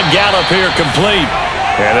going to find Gallup here complete.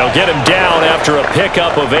 And they'll get him down after a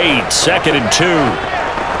pickup of 8, 2nd and 2.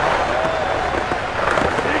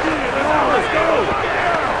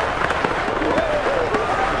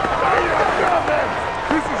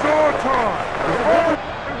 This is our time.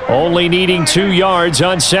 Only needing 2 yards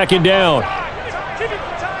on 2nd down.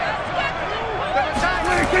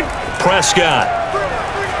 Prescott.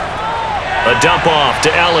 A dump off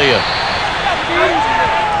to Elliott.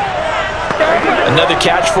 Another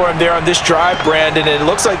catch for him there on this drive, Brandon, and it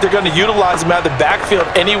looks like they're going to utilize him out of the backfield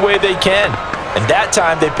any way they can. And that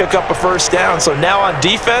time they pick up a 1st down. So now on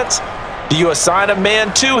defense, do you assign a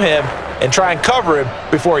man to him and try and cover him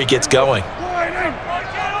before he gets going?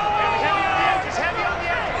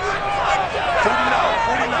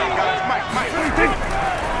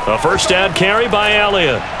 A 1st down carry by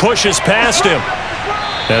Elliott. Pushes past him.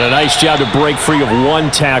 And a nice job to break free of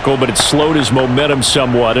 1 tackle, but it slowed his momentum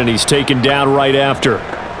somewhat, and he's taken down right after.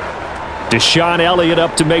 Deshaun Elliott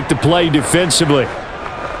up to make the play defensively.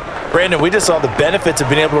 Brandon, we just saw the benefits of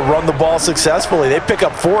being able to run the ball successfully. They pick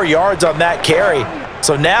up 4 yards on that carry.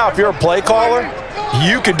 So now if you're a play caller,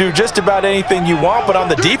 you can do just about anything you want, but on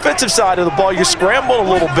the defensive side of the ball, you're scrambling a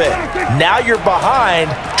little bit. Now you're behind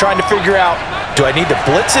trying to figure out, do I need to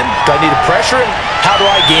blitz him? Do I need to pressure him? How do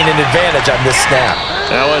I gain an advantage on this snap?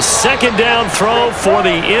 Now a 2nd down throw for the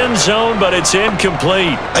end zone, but it's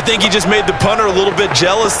incomplete. I think he just made the punter a little bit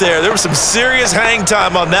jealous there. There was some serious hang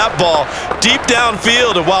time on that ball deep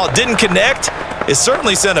downfield, and while it didn't connect, it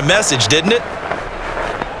certainly sent a message, didn't it?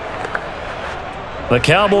 The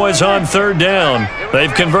Cowboys on 3rd down.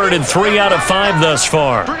 They've converted 3 out of 5 thus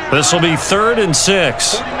far. This will be 3rd and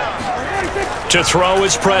 6. To throw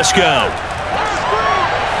is Prescott.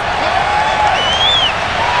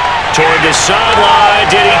 Toward the sideline.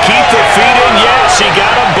 Did he keep the feet in? Yes, he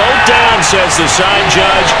got them both down, says the side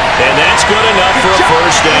judge. And that's good enough for a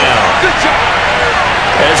 1st down.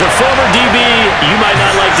 As a former DB, you might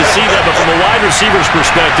not like to see that, but from a wide receiver's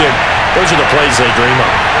perspective, those are the plays they dream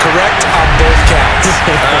of. Correct on both counts.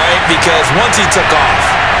 All right, because once he took off,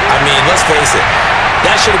 I mean, let's face it,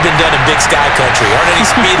 that should have been done in Big Sky Country. Aren't any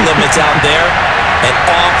speed limits out there? And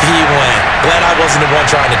off he went. Glad I wasn't the one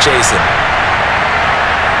trying to chase him.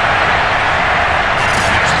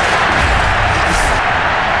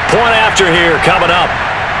 Point after here coming up.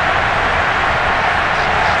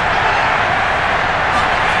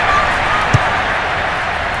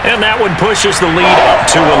 And that one pushes the lead up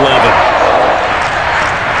to 11.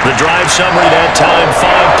 The drive summary that time,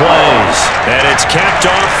 5 plays. And it's capped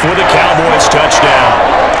off for the Cowboys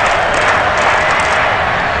touchdown.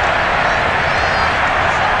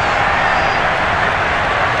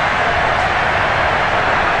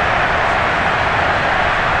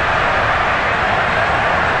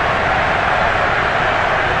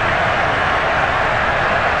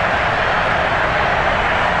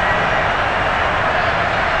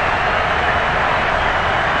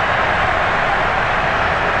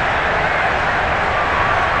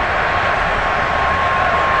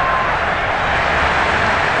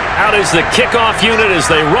 Is the kickoff unit as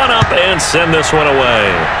they run up and send this one away.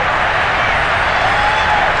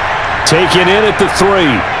 Taken in at the 3.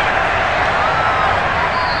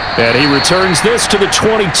 And he returns this to the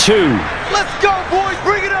 22. Let's go, boys.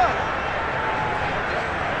 Bring it up.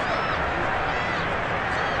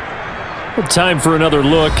 Time for another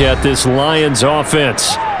look at this Lions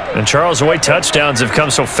offense. And Charles, the way touchdowns have come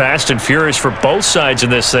so fast and furious for both sides in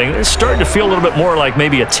this thing, it's starting to feel a little bit more like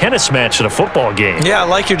maybe a tennis match in a football game. Yeah, I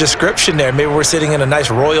like your description there. Maybe we're sitting in a nice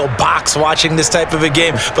royal box watching this type of a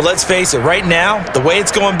game. But let's face it, right now, the way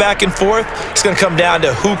it's going back and forth, it's going to come down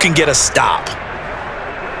to who can get a stop.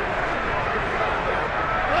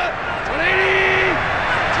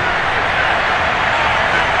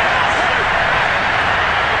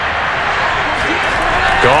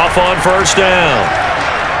 Goff on first down.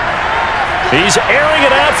 He's airing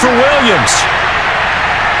it out for Williams.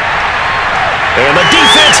 And the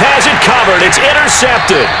defense has it covered. It's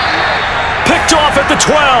intercepted. Picked off at the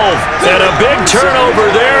 12. And a big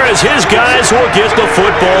turnover there as his guys will get the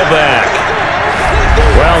football back.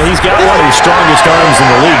 Well, he's got one of the strongest arms in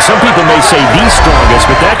the league. Some people may say the strongest,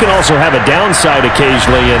 but that can also have a downside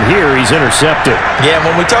occasionally, and here he's intercepted. Yeah,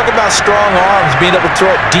 when we talk about strong arms, being able to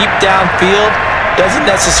throw it deep downfield, doesn't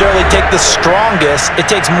necessarily take the strongest. It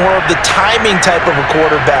takes more of the timing type of a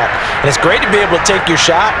quarterback. And it's great to be able to take your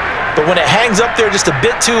shot, but when it hangs up there just a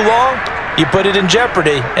bit too long, you put it in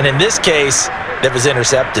jeopardy. And in this case, it was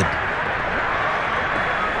intercepted.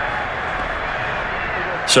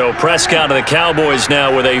 So Prescott of the Cowboys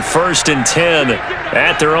now with a 1st and 10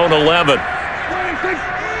 at their own 11.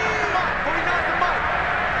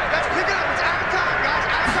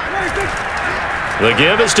 The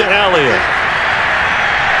give is to Elliott.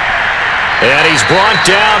 And he's brought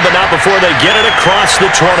down, but not before they get it across the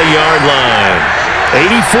 20-yard line.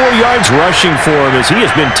 84 yards rushing for him as he has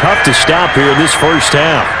been tough to stop here in this first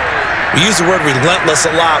half. We use the word relentless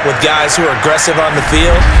a lot with guys who are aggressive on the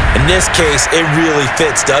field. In this case, it really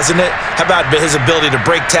fits, doesn't it? How about his ability to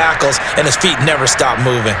break tackles and his feet never stop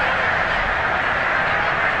moving?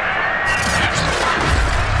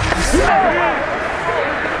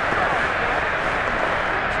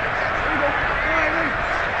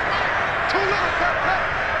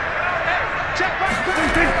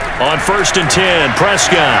 On 1st and 10,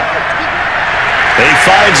 Prescott. He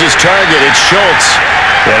finds his target. It's Schultz.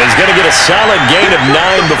 And he's going to get a solid gain of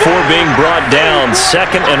 9 before being brought down.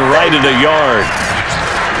 2nd and right at a yard.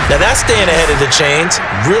 Now that's staying ahead of the chains.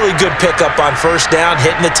 Really good pickup on first down,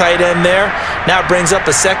 hitting the tight end there. Now it brings up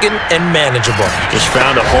a 2nd and manageable. Just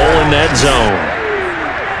found a hole in that zone.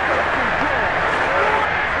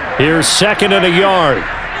 Here's 2nd and a yard.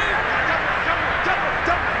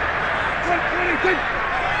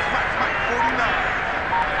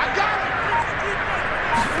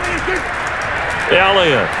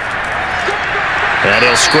 Elliott. And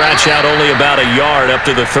he'll scratch out only about a yard up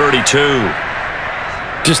to the 32.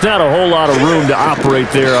 Just not a whole lot of room to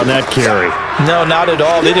operate there on that carry. No, not at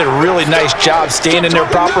all. They did a really nice job staying in their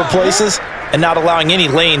proper places and not allowing any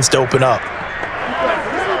lanes to open up.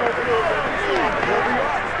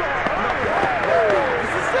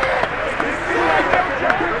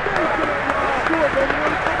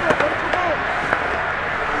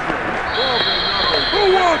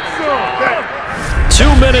 Who wants some?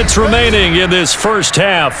 2 minutes remaining in this first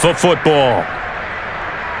half of football.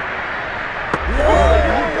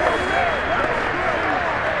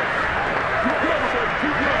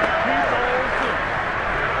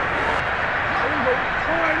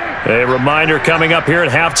 A reminder coming up here at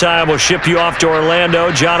halftime. We'll ship you off to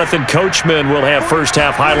Orlando. Jonathan Coachman will have first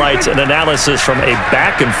half highlights and analysis from a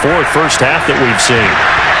back-and-forth first half that we've seen.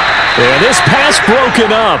 And this pass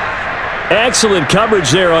broken up. Excellent coverage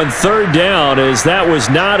there on 3rd down, as that was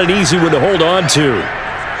not an easy one to hold on to.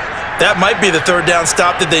 That might be the 3rd down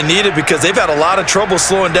stop that they needed because they've had a lot of trouble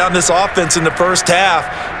slowing down this offense in the first half.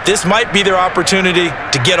 This might be their opportunity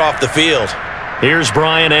to get off the field. Here's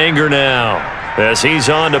Brian Anger now as he's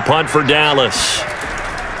on to punt for Dallas.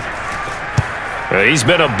 He's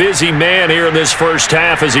been a busy man here in this first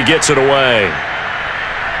half as he gets it away.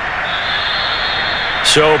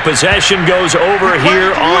 So possession goes over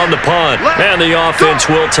here on the punt, and the offense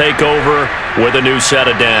will take over with a new set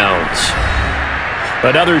of downs.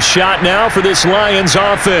 Another shot now for this Lions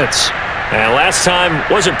offense. And last time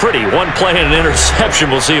wasn't pretty. One play and an interception.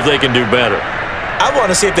 We'll see if they can do better. I want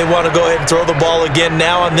to see if they want to go ahead and throw the ball again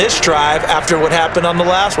now on this drive after what happened on the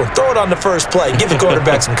last one. Throw it on the first play. Give the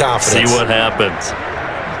quarterback some confidence. See what happens.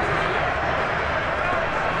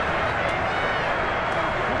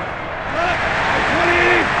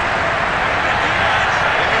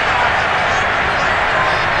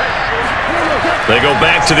 They go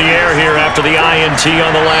back to the air here after the INT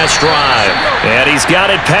on the last drive. And he's got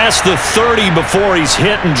it past the 30 before he's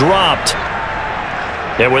hit and dropped.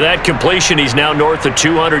 And with that completion, he's now north of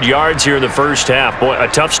 200 yards here in the first half. Boy,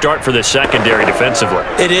 a tough start for the secondary defensively.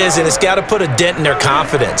 It is, and it's got to put a dent in their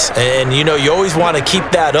confidence. And, you know, you always want to keep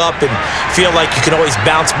that up and feel like you can always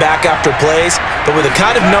bounce back after plays. But with the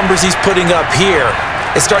kind of numbers he's putting up here,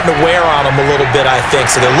 it's starting to wear on them a little bit, I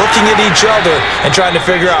think. So they're looking at each other and trying to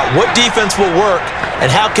figure out what defense will work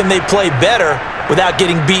and how can they play better without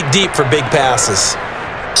getting beat deep for big passes.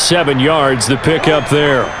 7 yards, the pickup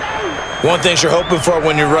there. One thing you're hoping for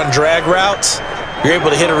when you run drag routes, you're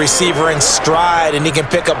able to hit a receiver in stride, and he can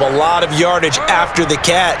pick up a lot of yardage after the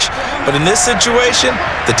catch. But in this situation,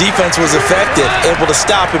 the defense was effective, able to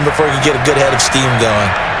stop him before he could get a good head of steam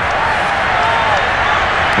going.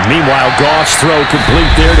 Meanwhile, Goff's throw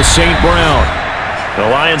complete there to St. Brown. The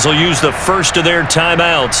Lions will use the first of their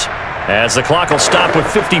timeouts as the clock will stop with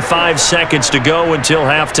 55 seconds to go until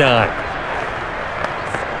halftime.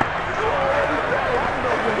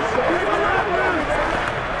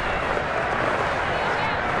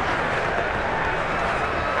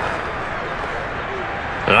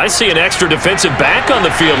 And I see an extra defensive back on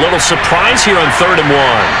the field. Little surprise here on 3rd and 1.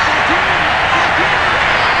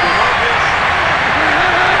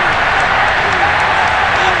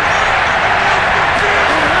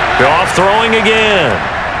 Goff throwing again.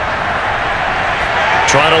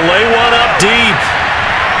 Trying to lay one up deep.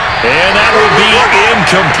 And that will be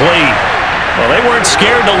incomplete. Well, they weren't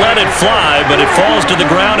scared to let it fly, but it falls to the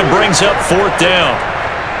ground and brings up 4th down.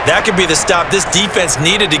 That could be the stop this defense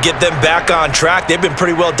needed to get them back on track. They've been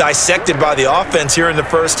pretty well dissected by the offense here in the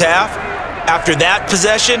first half. After that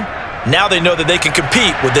possession, now they know that they can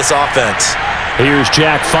compete with this offense. Here's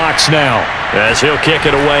Jack Fox now as he'll kick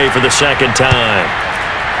it away for the second time.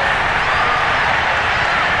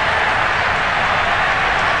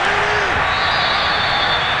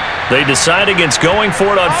 They decide against going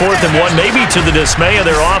for it on 4th and 1, maybe to the dismay of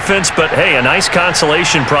their offense, but hey, a nice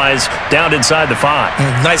consolation prize down inside the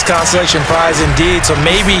 5. Nice consolation prize indeed. So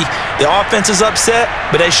maybe the offense is upset,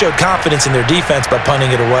 but they showed confidence in their defense by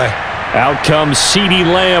punting it away. Out comes CeeDee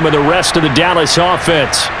Lamb and the rest of the Dallas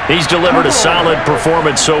offense. He's delivered a solid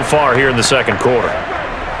performance so far here in the second quarter.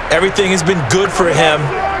 Everything has been good for him,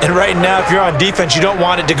 and right now, if you're on defense, you don't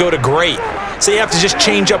want it to go to great. So you have to just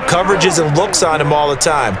change up coverages and looks on him all the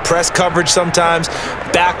time. Press coverage sometimes,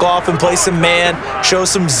 back off and play some man, show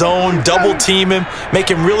some zone, double team him,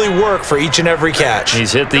 make him really work for each and every catch.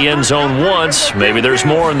 He's hit the end zone once. Maybe there's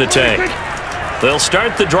more in the tank. They'll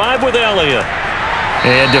start the drive with Elliott.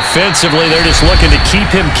 And defensively, they're just looking to keep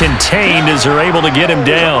him contained as they're able to get him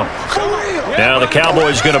down. Now the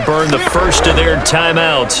Cowboys going to burn the first of their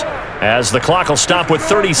timeouts, as the clock will stop with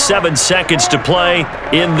 37 seconds to play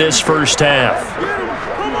in this first half.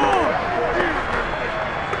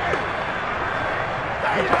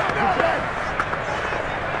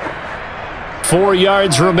 Four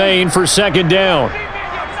yards remain for second down.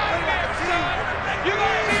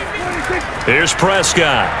 Here's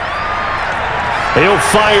Prescott. He'll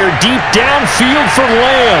fire deep downfield from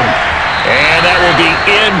Lamb. And that will be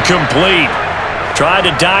incomplete. Tried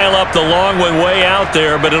to dial up the long one way out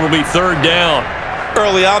there, but it'll be 3rd down.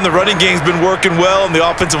 Early on, the running game's been working well, and the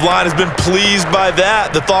offensive line has been pleased by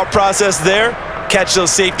that. The thought process there, catch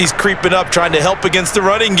those safeties creeping up, trying to help against the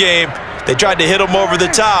running game. They tried to hit them over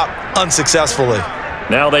the top, unsuccessfully.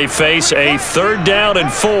 Now they face a 3rd down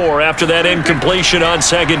and 4 after that incompletion on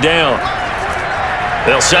 2nd down.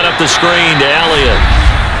 They'll set up the screen to Elliott.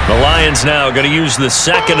 The Lions now going to use the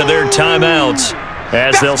second of their timeouts,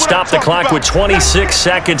 as they'll stop the clock with 26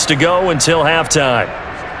 seconds to go until halftime.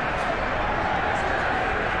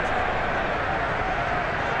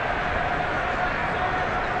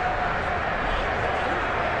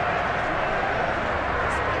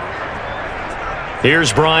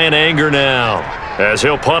 Here's Brian Anger now, as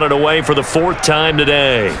he'll punt it away for the 4th time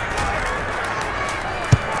today.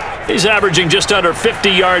 He's averaging just under 50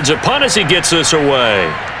 yards a punt as he gets this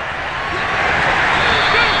away.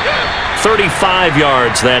 35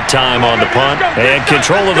 yards that time on the punt. And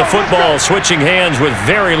control of the football, switching hands with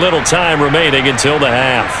very little time remaining until the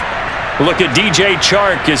half. Look at DJ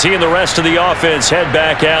Chark as he and the rest of the offense head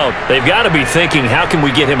back out. They've got to be thinking, how can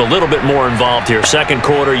we get him a little bit more involved here? Second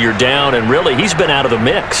quarter, you're down, and really, he's been out of the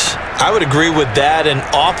mix. I would agree with that, and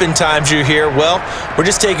oftentimes you hear, well, we're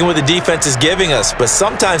just taking what the defense is giving us, but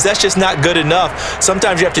sometimes that's just not good enough.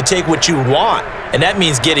 Sometimes you have to take what you want, and that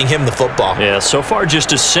means getting him the football. Yeah, so far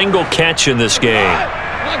just a single catch in this game.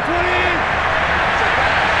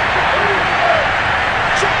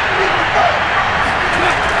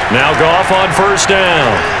 Now Goff on 1st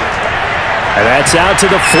down. And that's out to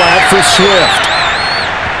the flat for Swift.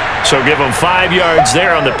 So give him 5 yards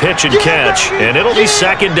there on the pitch and catch, and it'll be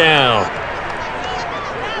 2nd down.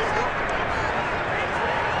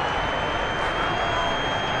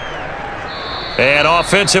 And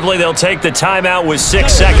offensively, they'll take the timeout with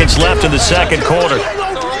 6 seconds left in the second quarter.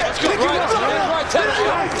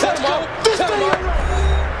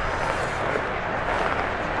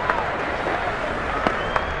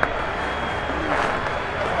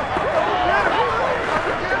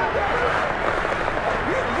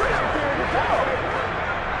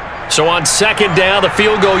 So on second down, the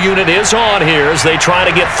field goal unit is on here as they try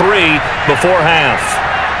to get 3 before half.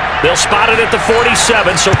 They'll spot it at the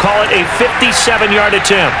 47, so call it a 57-yard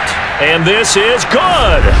attempt. And this is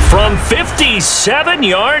good from 57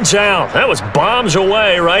 yards out. That was bombs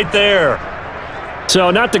away right there.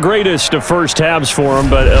 So not the greatest of first halves for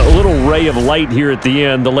them, but a little ray of light here at the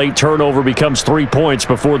end. The late turnover becomes 3 points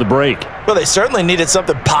before the break. Well, they certainly needed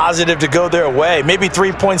something positive to go their way. Maybe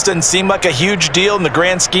 3 points doesn't seem like a huge deal in the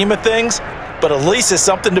grand scheme of things, but at least it's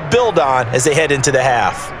something to build on as they head into the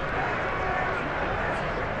half.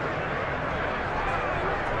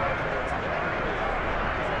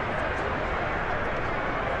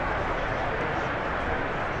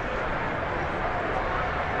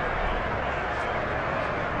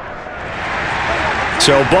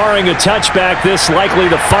 So barring a touchback, this likely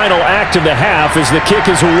the final act of the half as the kick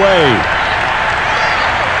is away.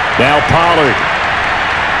 Now Pollard.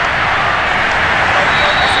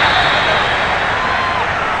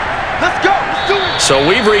 Let's go. Let's do it. So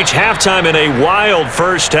we've reached halftime in a wild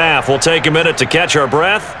first half. We'll take a minute to catch our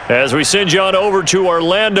breath as we send you on over to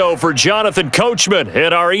Orlando for Jonathan Coachman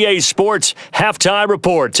in our EA Sports Halftime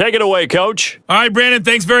Report. Take it away, Coach. All right, Brandon,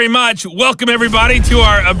 thanks very much. Welcome, everybody, to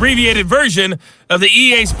our abbreviated version of the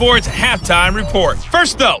EA Sports Halftime Report.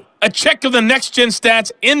 First, though, a check of the next-gen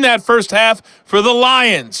stats in that first half for the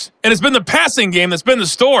Lions. And it's been the passing game that's been the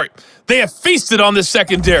story. They have feasted on this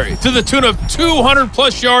secondary to the tune of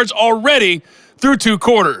 200-plus yards already through 2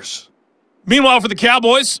 quarters. Meanwhile, for the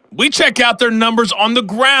Cowboys, we check out their numbers on the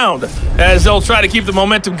ground as they'll try to keep the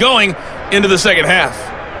momentum going into the second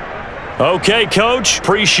half. Okay, Coach,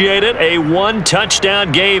 appreciate it. A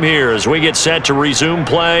 1-touchdown game here as we get set to resume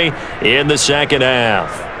play in the second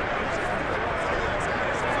half.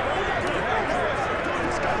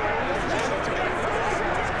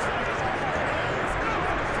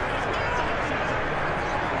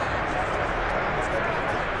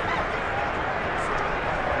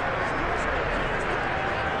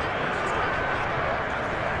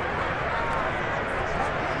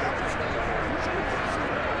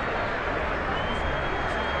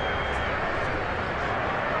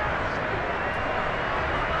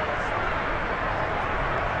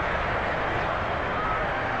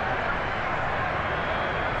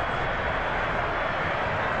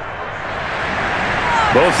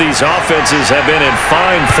 Both these offenses have been in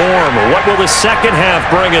fine form. What will the second half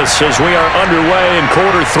bring us as we are underway in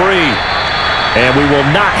quarter 3? And we will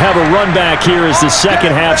not have a run back here as the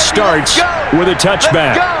second half starts with a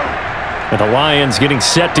touchback. And the Lions getting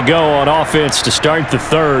set to go on offense to start the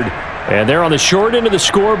third. And they're on the short end of the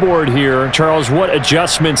scoreboard here. Charles, what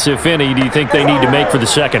adjustments, if any, do you think they need to make for the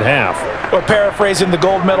second half? Well, paraphrasing the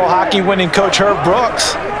gold medal hockey winning coach Herb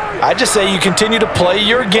Brooks, I just say you continue to play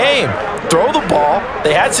your game. Throw the ball.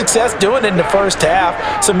 They had success doing it in the first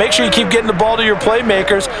half, so make sure you keep getting the ball to your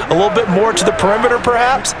playmakers, a little bit more to the perimeter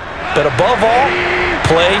perhaps, but above all,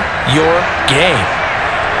 play your game.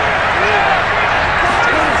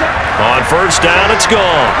 On first down, it's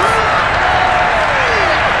gone.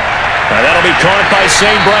 And that'll be caught by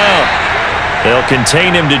St. Brown. They'll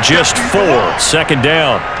contain him to just 4. Second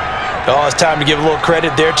down. Oh, it's time to give a little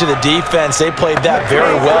credit there to the defense. They played that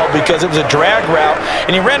very well because it was a drag route,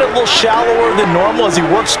 and he ran it a little shallower than normal as he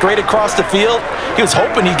worked straight across the field. He was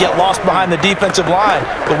hoping he'd get lost behind the defensive line,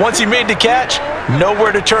 but once he made the catch,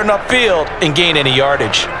 nowhere to turn upfield and gain any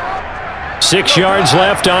yardage. 6 yards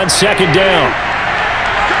left on second down.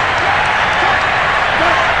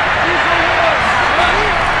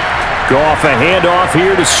 Go off a handoff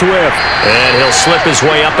here to Swift. And he'll slip his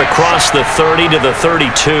way up across the 30 to the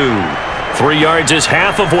 32. 3 yards is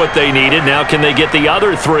half of what they needed. Now can they get the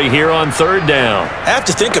other 3 here on third down? I have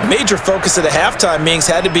to think a major focus of the halftime meetings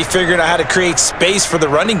had to be figuring out how to create space for the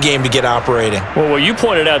running game to get operating. Well, what you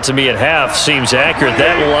pointed out to me at half seems accurate.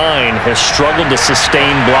 That line has struggled to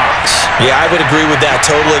sustain blocks. Yeah, I would agree with that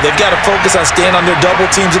totally. They've got to focus on staying on their double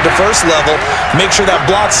teams at the first level, make sure that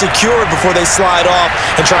block's secured before they slide off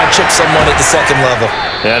and try and chip someone at the second level.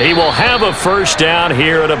 And he will have a first down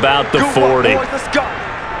here at about the 40. Let's go.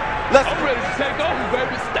 I'm ready to take over,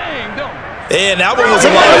 baby. Staying, don't And that one was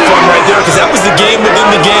a lot of fun right there because that was the game within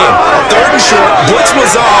the game. Third and short, blitz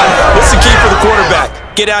was on. What's the key for the quarterback?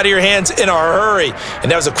 Get out of your hands in a hurry.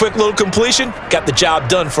 And that was a quick little completion. Got the job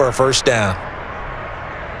done for a first down.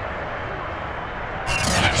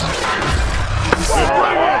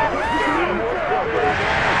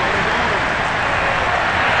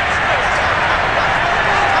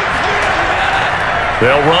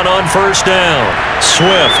 They'll run on first down.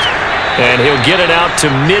 Swift. And he'll get it out to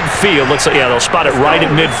midfield. Looks like, yeah, they'll spot it right at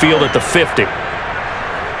midfield at the 50.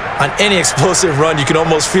 On any explosive run, you can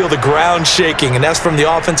almost feel the ground shaking, and that's from the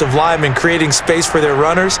offensive linemen creating space for their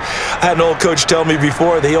runners. I had an old coach tell me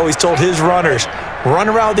before, they always told his runners, run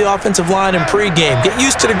around the offensive line in pregame. Get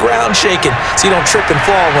used to the ground shaking so you don't trip and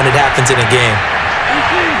fall when it happens in a game.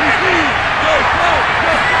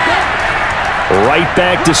 Right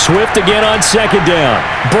back to Swift again on second down.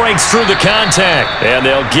 Breaks through the contact. And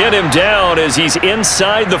they'll get him down as he's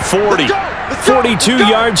inside the 40. 42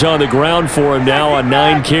 yards on the ground for him now on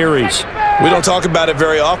 9 carries. We don't talk about it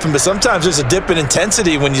very often, but sometimes there's a dip in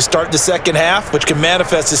intensity when you start the second half, which can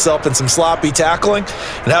manifest itself in some sloppy tackling.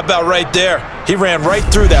 And how about right there? He ran right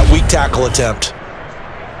through that weak tackle attempt.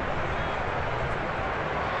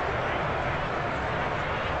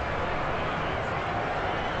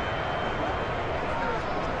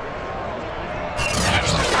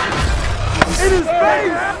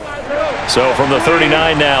 So from the 39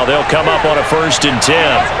 now, they'll come up on a 1st and 10.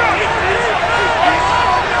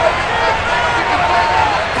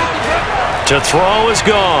 To throw is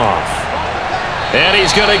Goff. And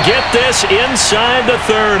he's going to get this inside the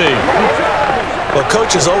 30. Well,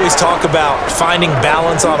 coaches always talk about finding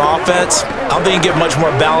balance on offense. I don't think you get much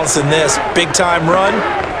more balance than this. Big-time run,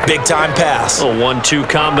 big-time pass. A 1-2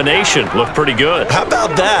 combination. Looked pretty good. How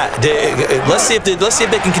about that? Let's see if they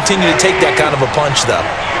can continue to take that kind of a punch, though.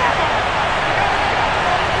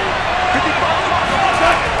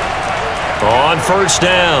 On first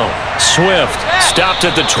down, Swift stopped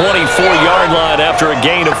at the 24-yard line after a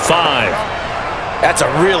gain of 5. That's a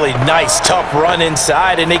really nice, tough run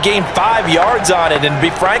inside, and they gained 5 yards on it. And to be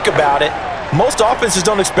frank about it, most offenses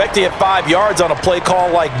don't expect to get 5 yards on a play call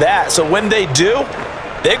like that. So when they do,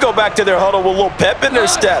 they go back to their huddle with a little pep in their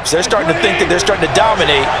steps. They're starting to think that they're starting to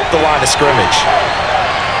dominate the line of scrimmage.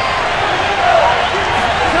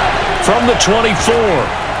 From the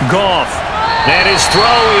 24, Goff. And his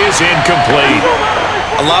throw is incomplete.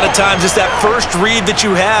 A lot of times it's that first read that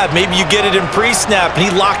you have. Maybe you get it in pre-snap, and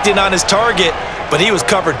he locked in on his target, but he was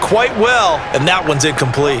covered quite well, and that one's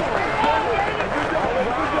incomplete.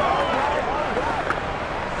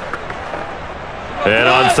 And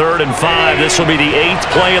on 3rd and 5, this will be the 8th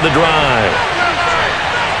play of the drive.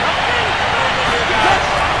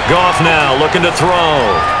 Goff now looking to throw.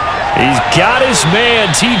 He's got his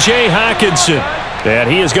man, T.J. Hockenson. And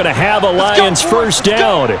he is going to have a Lions first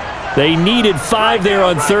down. They needed 5 there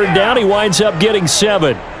on 3rd down. He winds up getting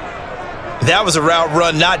 7. That was a route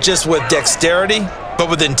run not just with dexterity, but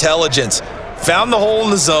with intelligence. Found the hole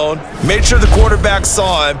in the zone, made sure the quarterback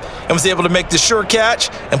saw him, and was able to make the sure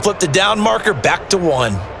catch and flip the down marker back to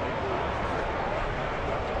 1.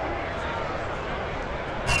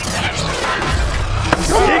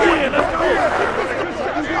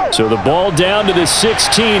 So the ball down to the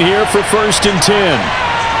 16 here for 1st and 10.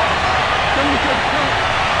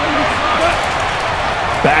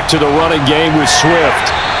 Back to the running game with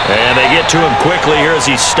Swift. And they get to him quickly here as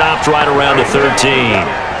he stopped right around the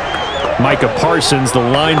 13. Micah Parsons, the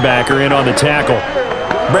linebacker, in on the tackle.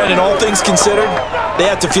 Brandon, all things considered, they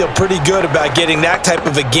have to feel pretty good about getting that type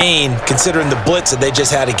of a gain considering the blitz that they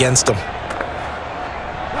just had against them.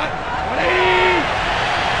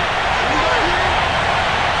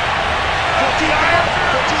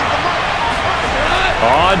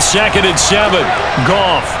 On 2nd and 7,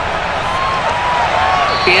 Goff.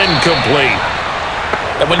 Incomplete.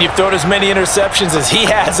 And when you've thrown as many interceptions as he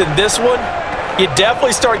has in this one, you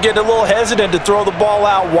definitely start getting a little hesitant to throw the ball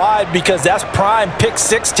out wide because that's prime pick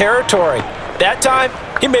 6 territory. That time,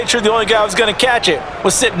 he made sure the only guy who was going to catch it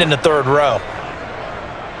was sitting in the 3rd row.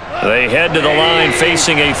 They head to the line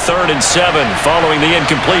facing a 3rd and 7 following the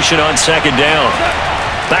incompletion on 2nd down.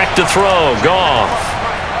 Back to throw, Goff.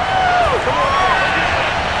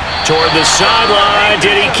 Toward the sideline.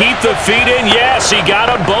 Did he keep the feet in? Yes, he got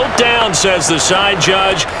them both down, says the side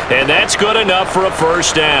judge, and that's good enough for a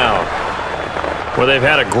first down. Well, they've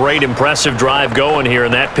had a great, impressive drive going here,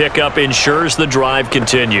 and that pickup ensures the drive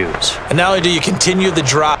continues. And not only do you continue the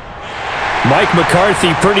drive. Mike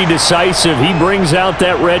McCarthy pretty decisive. He brings out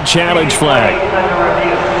that red challenge flag.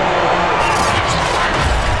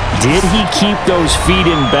 Did he keep those feet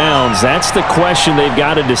in bounds? That's the question they've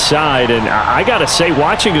got to decide. And I got to say,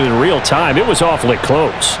 watching it in real time, it was awfully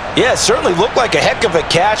close. Yeah, it certainly looked like a heck of a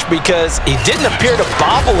catch because he didn't appear to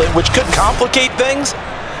bobble it, which could complicate things.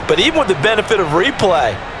 But even with the benefit of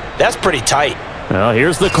replay, that's pretty tight. Well,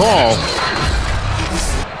 here's the call.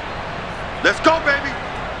 Let's go, baby.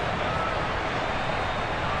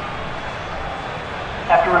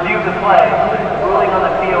 review the play. Ruling on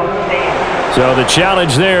the field stands. So the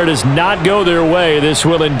challenge there does not go their way. This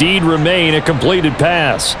will indeed remain a completed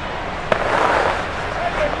pass.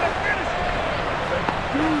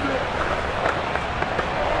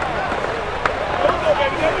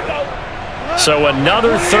 So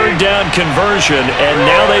another third down conversion, and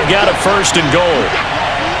now they've got a 1st and goal.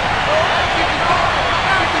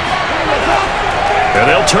 And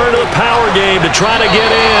they'll turn to the power game to try to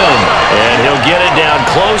get in. And he'll get it down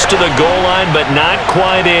close to the goal line, but not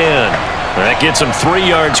quite in. That gets him 3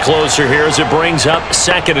 yards closer here as it brings up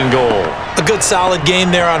 2nd and goal. A good solid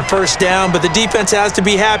game there on 1st down, but the defense has to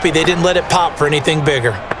be happy they didn't let it pop for anything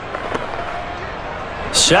bigger.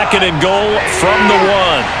 2nd and goal from the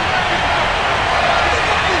 1.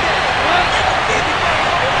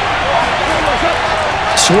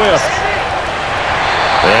 Swift.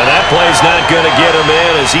 And that play's not going to get him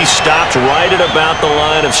in as he stopped right at about the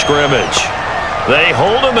line of scrimmage. They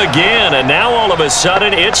hold him again, and now all of a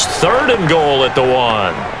sudden it's 3rd and goal at the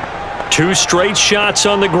 1. 2 straight shots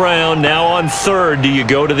on the ground. Now on 3rd, do you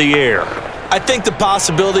go to the air? I think the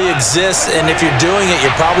possibility exists, and if you're doing it,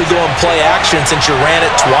 you're probably going play action since you ran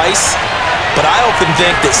it twice. But I often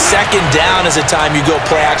think that 2nd down is a time you go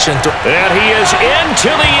play action. And he is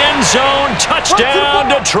into the end zone.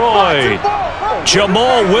 Touchdown, Detroit.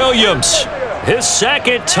 Jamal Williams, his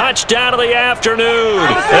 2nd touchdown of the afternoon.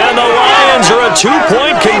 And the Lions are a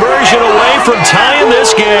 2-point conversion away from tying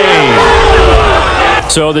this game.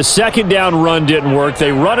 So the 2nd down run didn't work.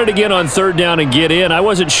 They run it again on 3rd down and get in. I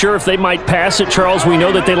wasn't sure if they might pass it, Charles. We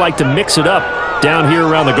know that they like to mix it up down here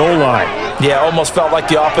around the goal line. Yeah, almost felt like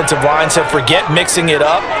the offensive line said, forget mixing it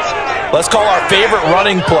up. Let's call our favorite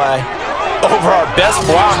running play over our best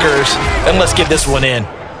blockers, and let's get this one in.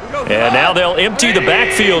 And now they'll empty the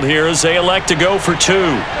backfield here as they elect to go for 2.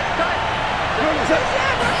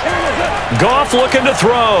 Goff looking to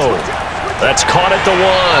throw. That's caught at the 1.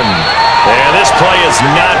 And this play is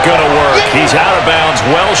not going to work. He's out of bounds,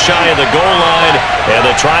 well shy of the goal line, and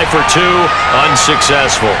the try for 2,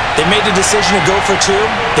 unsuccessful. They made the decision to go for 2.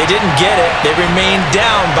 They didn't get it. They remained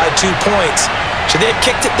down by 2 points. Should they have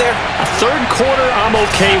kicked it there? 3rd quarter, I'm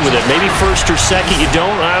okay with it. Maybe 1st or 2nd, you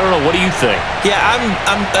don't. I don't know. What do you think? Yeah,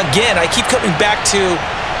 again, I keep coming back to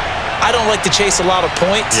I don't like to chase a lot of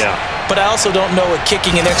points. Yeah. But I also don't know what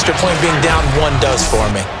kicking an extra point being down 1 does for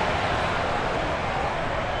me.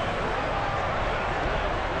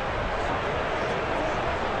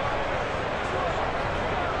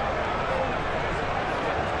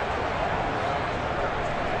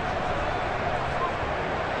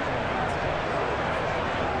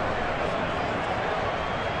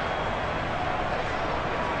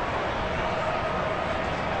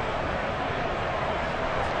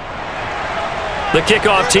 The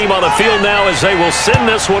kickoff team on the field now as they will send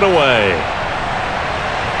this one away.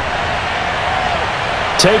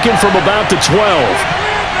 Taken from about the 12.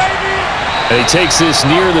 And he takes this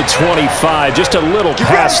near the 25. Just a little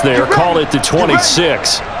pass there. Call it the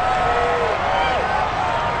 26.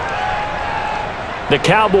 The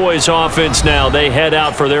Cowboys offense now, they head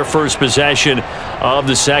out for their first possession of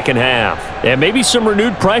the 2nd half. And maybe some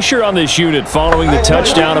renewed pressure on this unit following the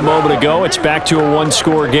touchdown a moment ago. It's back to a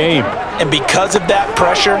 1-score game. And because of that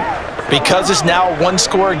pressure, because it's now a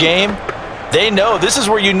 1-score game, they know this is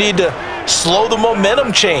where you need to slow the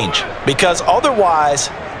momentum change, because otherwise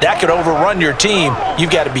that could overrun your team.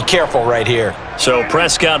 You've got to be careful right here. So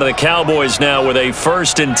Prescott of the Cowboys now with a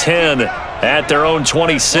 1st and 10 at their own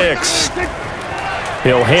 26.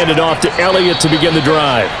 He'll hand it off to Elliott to begin the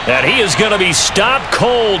drive. And he is going to be stopped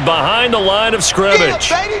cold behind the line of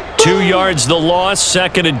scrimmage. 2 yards the loss,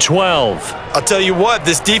 2nd and 12. I'll tell you what,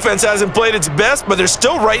 this defense hasn't played its best, but they're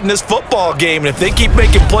still right in this football game. And if they keep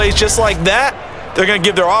making plays just like that, they're going to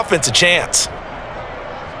give their offense a chance.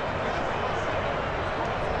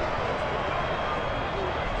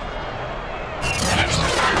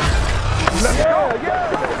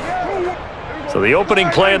 So the opening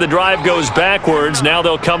play of the drive goes backwards. Now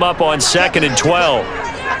they'll come up on 2nd and 12.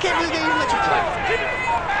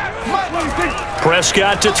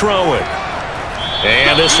 Prescott to throw it.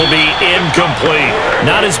 And this will be incomplete.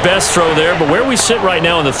 Not his best throw there, but where we sit right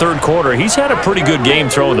now in the 3rd quarter, he's had a pretty good game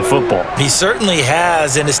throwing the football. He certainly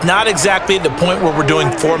has, and it's not exactly at the point where we're doing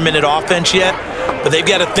 4-minute offense yet, but they've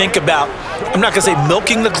got to think about, I'm not going to say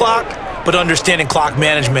milking the clock, but understanding clock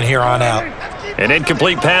management here on out. An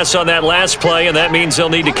incomplete pass on that last play, and that means they'll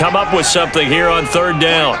need to come up with something here on 3rd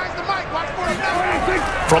down.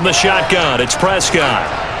 From the shotgun, it's Prescott.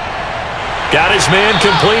 Got his man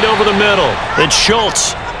complete over the middle. It's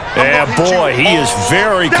Schultz. And boy, he is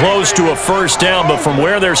very close to a first down, but from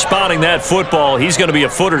where they're spotting that football, he's going to be a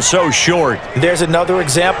foot or so short. There's another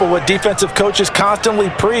example what defensive coaches constantly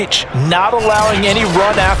preach, not allowing any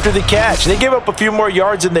run after the catch. They gave up a few more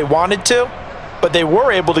yards than they wanted to, but they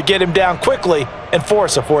were able to get him down quickly and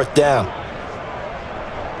force a fourth down.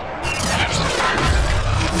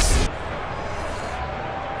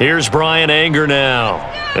 Here's Brian Anger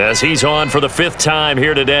now, as he's on for the 5th time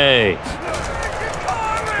here today.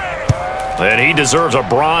 And he deserves a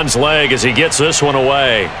bronze leg as he gets this one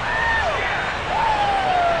away.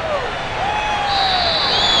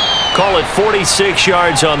 Call it 46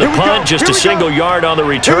 yards on the punt, just a single yard on the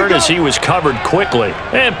return as he was covered quickly.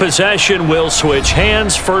 And possession will switch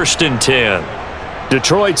hands, 1st and 10.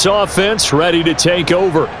 Detroit's offense ready to take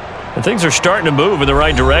over. And things are starting to move in the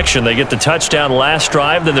right direction. They get the touchdown last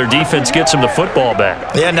drive, then their defense gets them the football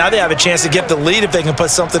back. Yeah, now they have a chance to get the lead if they can put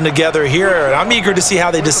something together here. And I'm eager to see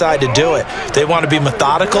how they decide to do it. Do they want to be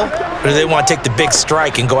methodical, or do they want to take the big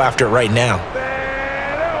strike and go after it right now?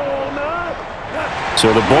 So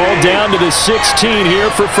the ball down to the 16 here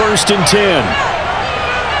for 1st and 10.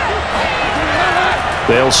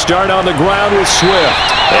 They'll start on the ground with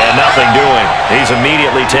Swift. And nothing doing. He's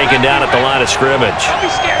immediately taken down at the line of scrimmage.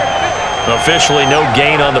 Officially no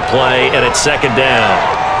gain on the play, and it's 2nd down.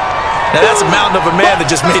 Now that's a mountain of a man that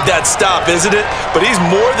just made that stop, isn't it? But he's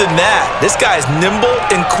more than that. This guy's nimble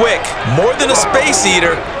and quick. More than a space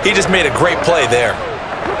eater. He just made a great play there.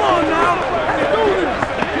 Come on now.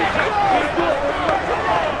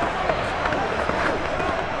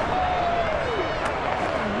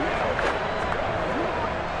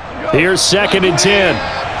 Here's 2nd and 10.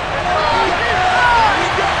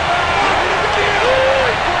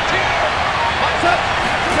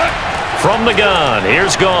 From the gun,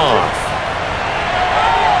 here's Goff.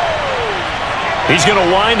 He's going to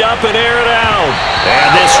wind up and air it out. And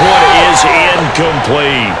this one is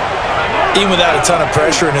incomplete. Even without a ton of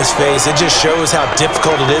pressure in his face, it just shows how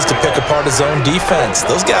difficult it is to pick apart his own defense.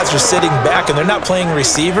 Those guys are sitting back, and they're not playing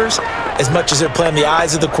receivers as much as they're playing the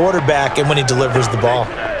eyes of the quarterback and when he delivers the ball.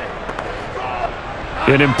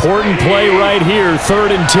 An important play right here,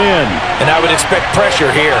 3rd and 10. And I would expect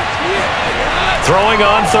pressure here. Throwing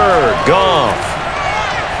on 3rd, Goff.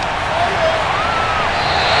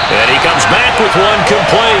 And he comes back with one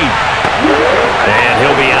complete. And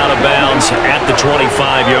he'll be out of bounds at the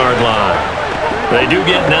 25-yard line. They do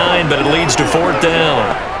get 9, but it leads to 4th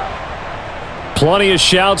down. Plenty of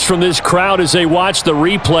shouts from this crowd as they watch the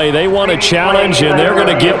replay. They want a challenge, and they're going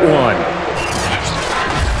to get one.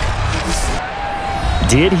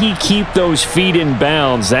 Did he keep those feet in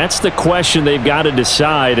bounds? That's the question they've got to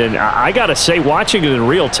decide. And I got to say, watching it in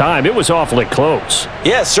real time, it was awfully close.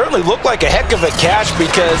 Yeah, it certainly looked like a heck of a catch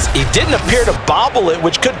because he didn't appear to bobble it,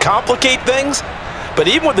 which could complicate things. But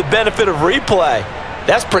even with the benefit of replay,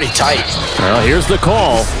 that's pretty tight. Well, here's the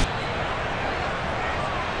call.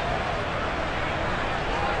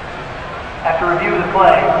 After review of the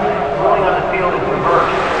play, ruling on the field is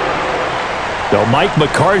reversed. So Mike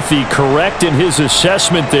McCarthy correct in his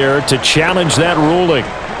assessment there to challenge that ruling.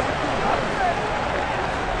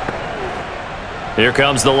 Here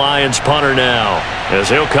comes the Lions punter now, as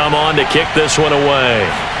he'll come on to kick this one away.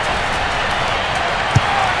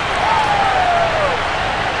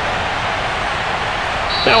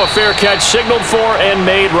 Now a fair catch signaled for and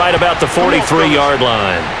made right about the 43-yard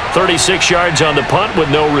line. 36 yards on the punt with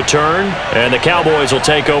no return, and the Cowboys will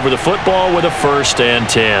take over the football with a 1st and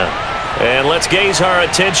 10. And let's gaze our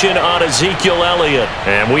attention on Ezekiel Elliott.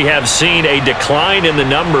 And we have seen a decline in the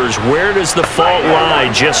numbers. Where does the fault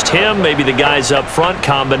lie? Just him? Maybe the guys up front?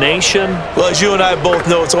 Combination? Well, as you and I both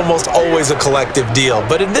know, it's almost always a collective deal.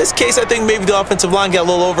 But in this case, I think maybe the offensive line got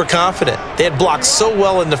a little overconfident. They had blocked so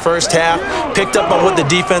well in the first half, picked up on what the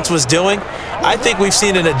defense was doing. I think we've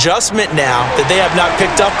seen an adjustment now that they have not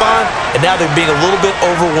picked up on, and now they're being a little bit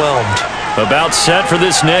overwhelmed. About set for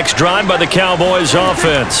this next drive by the Cowboys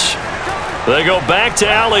offense. They go back to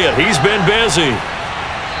Elliott. He's been busy.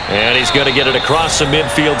 And he's going to get it across the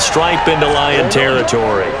midfield stripe into Lion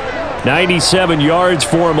territory. 97 yards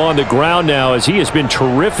for him on the ground now as he has been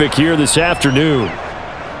terrific here this afternoon.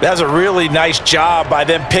 That's a really nice job by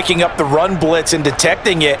them picking up the run blitz and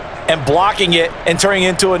detecting it and blocking it and turning it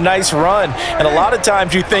into a nice run. And a lot of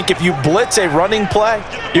times you think if you blitz a running play,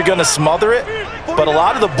 you're going to smother it. But a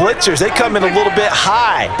lot of the blitzers, they come in a little bit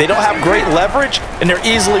high. They don't have great leverage, and they're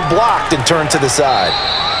easily blocked and turned to the side.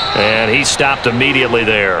 And he stopped immediately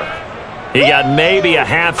there. He got maybe a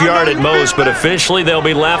half yard at most, but officially they'll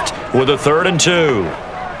be left with a 3rd and 2.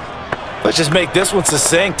 Let's just make this one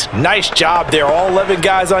succinct. Nice job there. All 11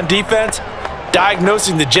 guys on defense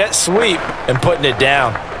diagnosing the jet sweep and putting it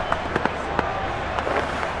down.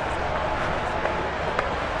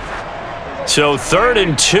 So 3rd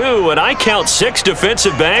and 2, and I count 6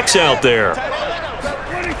 defensive backs out there.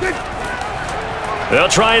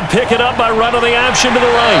 They'll try and pick it up by running the option to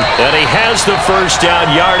the right. And he has the first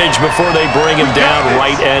down yardage before they bring him down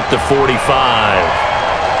right at the 45.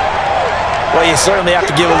 Well, you certainly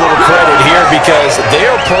have to give a little credit here because they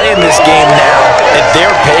are playing this game now at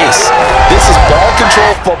their pace. This is ball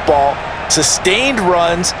control football, sustained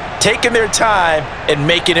runs, taking their time, and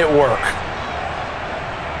making it work.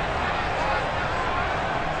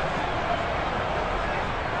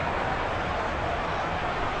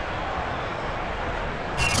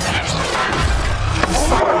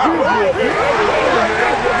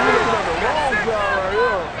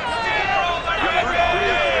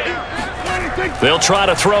 They'll try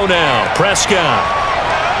to throw now. Prescott.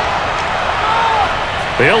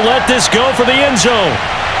 He'll let this go for the end zone.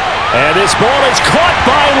 And this ball is caught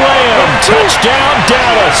by Lamb. Touchdown,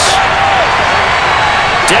 Dallas.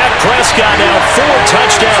 Dak Prescott now 4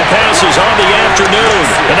 touchdown passes on the afternoon.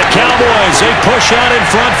 And the Cowboys, they push out in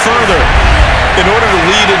front further. In order to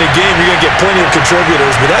lead in a game, you're going to get plenty of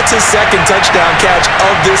contributors, but that's his 2nd touchdown catch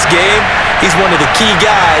of this game. He's one of the key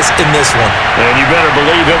guys in this one. And you better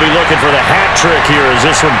believe he'll be looking for the hat trick here as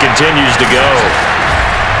this one continues to go.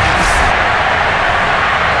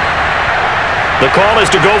 The call is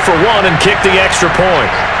to go for 1 and kick the extra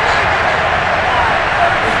point.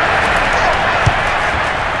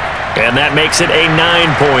 And that makes it a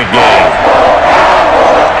 9-point game.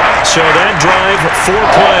 So that drive, 4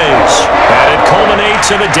 plays. And it culminates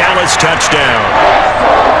in a Dallas touchdown.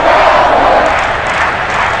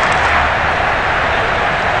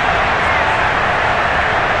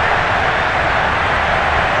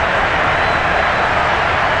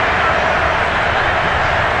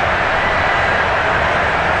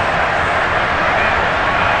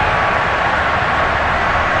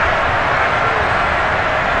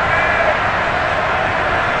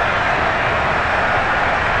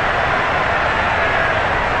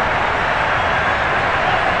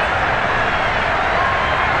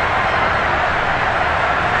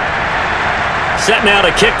 Set now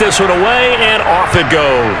to kick this one away, and off it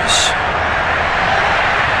goes.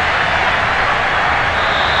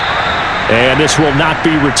 And this will not be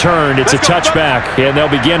returned. It's a touchback, and they'll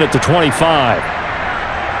begin at the 25.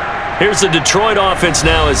 Here's the Detroit offense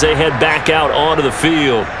now as they head back out onto the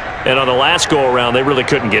field. And on the last go-around, they really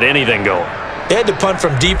couldn't get anything going. They had to punt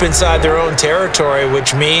from deep inside their own territory,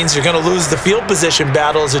 which means you're going to lose the field position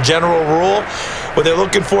battle as a general rule. What they're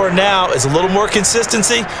looking for now is a little more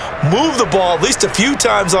consistency, move the ball at least a few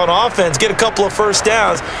times on offense, get a couple of first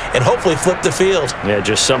downs, and hopefully flip the field. Yeah,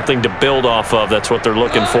 just something to build off of. That's what they're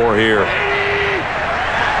looking for here.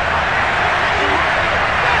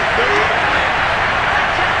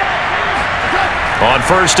 On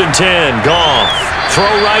 1st and 10, Goff. Throw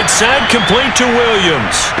right side, complete to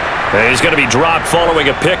Williams. And he's going to be dropped following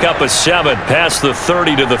a pickup of 7 past the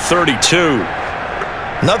 30 to the 32.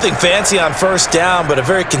 Nothing fancy on 1st down, but a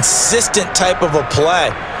very consistent type of a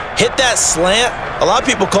play. Hit that slant. A lot of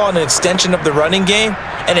people call it an extension of the running game,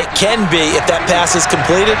 and it can be if that pass is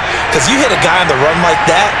completed, because you hit a guy on the run like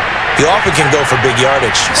that, he often can go for big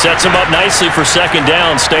yardage. Sets him up nicely for 2nd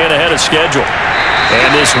down, staying ahead of schedule. And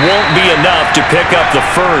this won't be enough to pick up the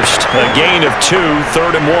first. A gain of 2,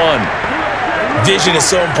 3rd and 1. Vision is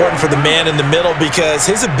so important for the man in the middle because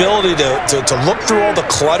his ability to look through all the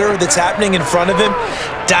clutter that's happening in front of him,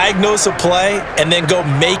 diagnose a play, and then go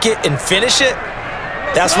make it and finish it,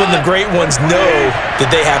 that's when the great ones know that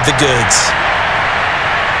they have the goods.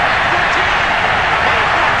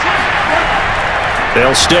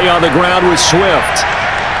 They'll stay on the ground with Swift.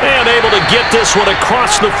 And able to get this one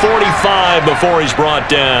across the 45 before he's brought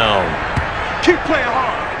down. Keep playing hard.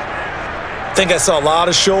 I think I saw a lot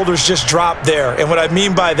of shoulders just drop there. And what I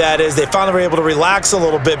mean by that is they finally were able to relax a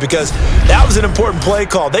little bit because that was an important play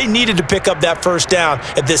call. They needed to pick up that 1st down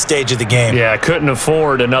at this stage of the game. Yeah, couldn't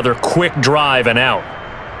afford another quick drive and out.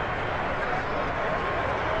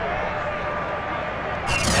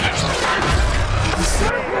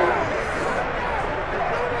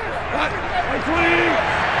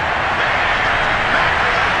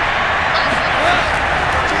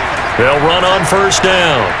 They'll run on 1st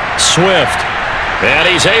down. Swift. And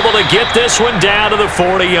he's able to get this one down to the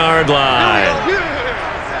 40-yard line.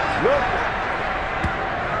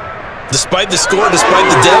 Despite the score, despite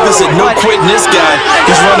the deficit, no quitting this guy.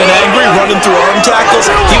 He's running angry, running through arm tackles.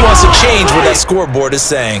 He wants to change what that scoreboard is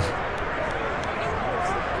saying.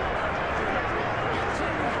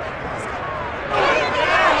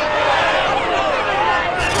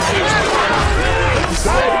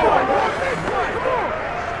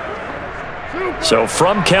 So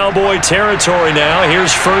from Cowboy territory now,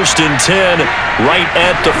 here's 1st and 10 right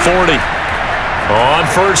at the 40. On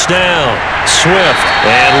first down, Swift,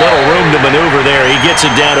 and little room to maneuver there. He gets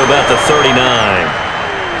it down to about the 39.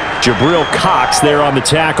 Jabril Cox there on the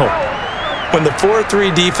tackle. When the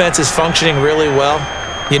 4-3 defense is functioning really well,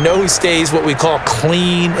 you know who stays what we call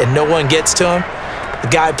clean and no one gets to him? The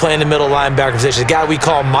guy playing the middle linebacker position, the guy we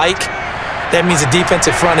call Mike. That means the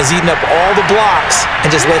defensive front is eating up all the blocks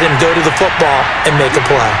and just let him go to the football and make a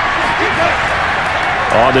play.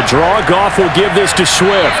 On the draw, Goff will give this to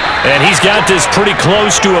Swift. And he's got this pretty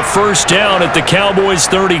close to a first down at the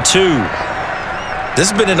Cowboys' 32.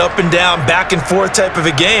 This has been an up and down, back and forth type of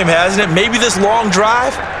a game, hasn't it? Maybe this long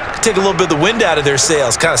drive could take a little bit of the wind out of their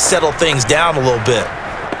sails, kind of settle things down a little bit.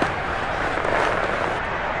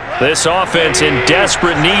 This offense in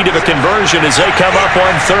desperate need of a conversion as they come up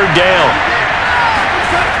on 3rd down.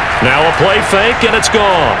 Now a play fake, and it's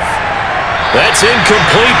gone. That's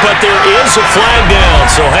incomplete, but there is a flag down,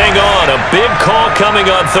 so hang on. A big call coming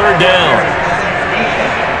on 3rd down.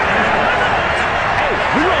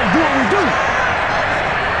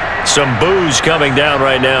 Some boos coming down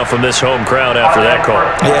right now from this home crowd after that call.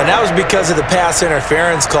 Yeah, and that was because of the pass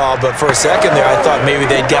interference call, but for a second there, I thought maybe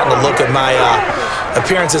they'd gotten a look at my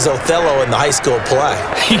appearance as Othello in the high school play.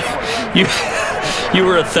 You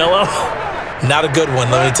were Othello? Not a good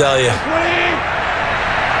one, let me tell you.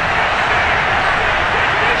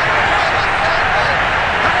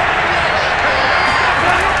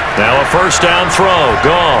 Now a first down throw.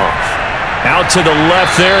 Goff. Out to the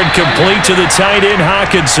left there and complete to the tight end,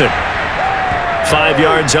 Hockenson. 5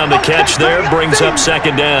 yards on the catch there, brings up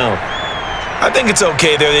 2nd down. I think it's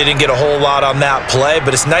okay there. They didn't get a whole lot on that play,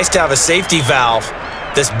 but it's nice to have a safety valve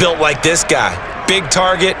that's built like this guy. Big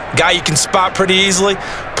target, guy you can spot pretty easily.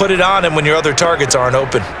 Put it on him when your other targets aren't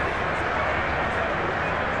open.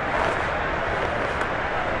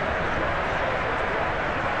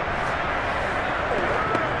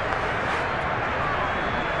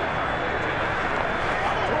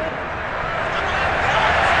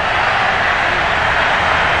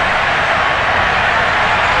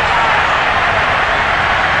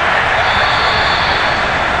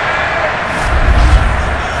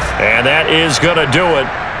 And that is going to do it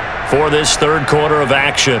for this 3rd quarter of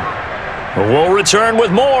action. We'll return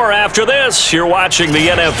with more after this. You're watching the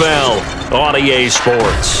NFL on EA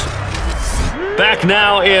Sports. Back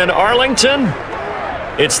now in Arlington.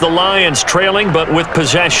 It's the Lions trailing, but with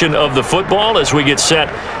possession of the football as we get set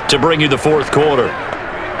to bring you the 4th quarter.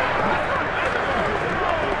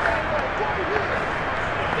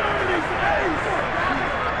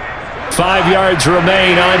 Five yards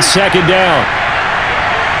remain on 2nd down.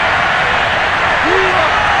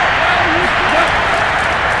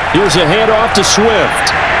 Here's a handoff to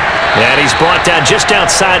Swift. And he's brought down just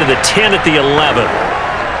outside of the 10 at the 11.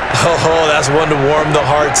 Oh, that's one to warm the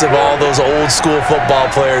hearts of all those old school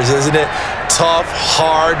football players, isn't it? Tough,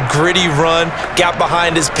 hard, gritty run, got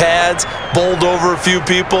behind his pads, bowled over a few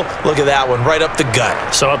people. Look at that one, right up the gut.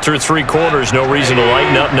 Saw it through 3 quarters, no reason to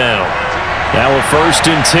lighten up now. Now a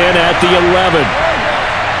 1st and 10 at the 11.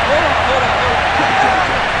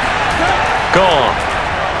 Gone.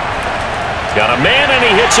 Got a man, and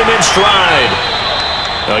he hits him in stride.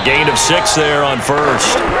 A gain of 6 there on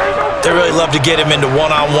 1st. They really love to get him into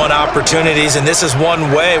one-on-one opportunities, and this is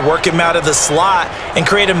one way. Work him out of the slot and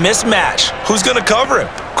create a mismatch. Who's going to cover him?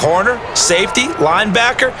 Corner, safety,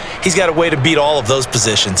 linebacker? He's got a way to beat all of those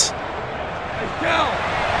positions.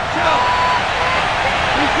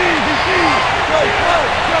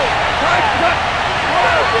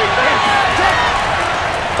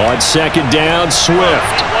 On 2nd down,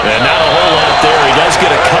 Swift. And not a whole lot there. He does get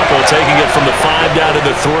a couple, taking it from the 5 down to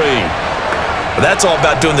the 3. Well, that's all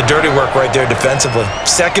about doing the dirty work right there defensively.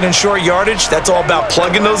 2nd and short yardage, that's all about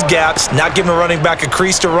plugging those gaps, not giving a running back a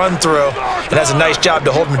crease to run through. And has a nice job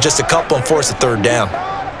to hold him just a couple and force a 3rd down.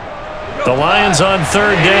 The Lions on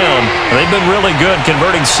 3rd down. They've been really good,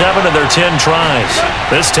 converting 7 of their 10 tries.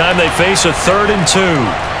 This time they face a 3rd and 2.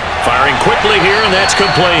 Firing quickly here, and that's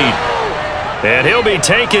complete. And he'll be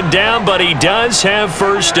taken down, but he does have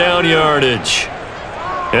first down yardage.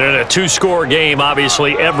 And in a 2-score game,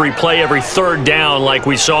 obviously, every play, every 3rd down, like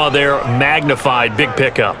we saw there, magnified, big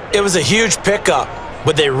pickup. It was a huge pickup.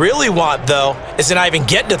 What they really want, though, is to not even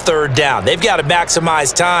get to 3rd down. They've got to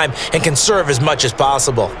maximize time and conserve as much as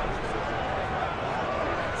possible.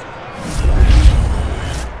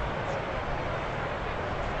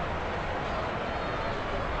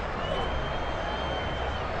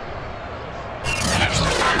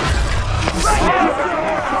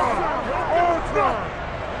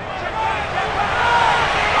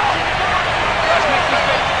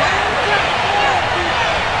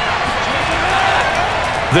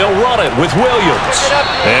 They'll run it with Williams.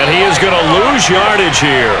 And he is going to lose yardage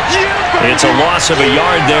here. It's a loss of a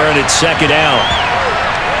yard there, and it's second out.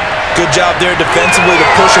 Good job there defensively to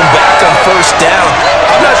push him back on first down.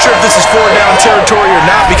 I'm not sure if this is fourth down territory or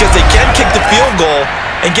not because they can kick the field goal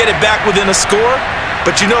and get it back within a score.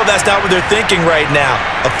 But you know that's not what they're thinking right now.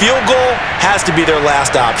 A field goal has to be their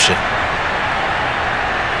last option.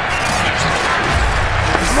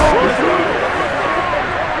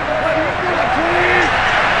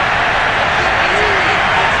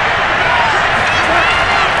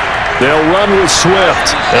 They'll run with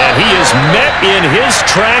Swift, and he is met in his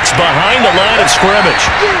tracks behind the line of scrimmage.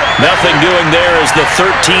 Nothing doing there as the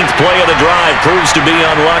 13th play of the drive proves to be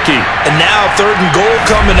unlucky. And now 3rd and goal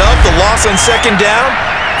coming up, the loss on second down.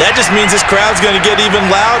 That just means this crowd's going to get even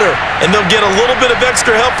louder, and they'll get a little bit of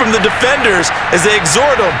extra help from the defenders as they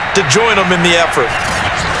exhort them to join them in the effort.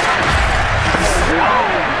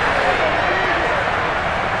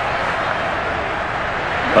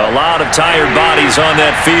 A lot of tired bodies on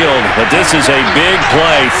that field, but this is a big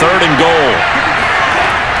play, 3rd and goal.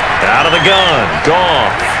 Out of the gun,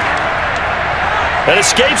 Goff. And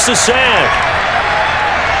escapes the sack.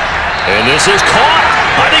 And this is caught.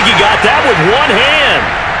 I think he got that with one hand.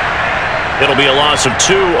 It'll be a loss of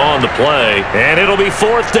 2 on the play, and it'll be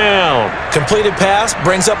 4th down. Completed pass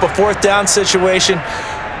brings up a 4th down situation.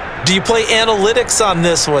 Do you play analytics on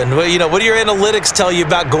this one? Well, you know, what do your analytics tell you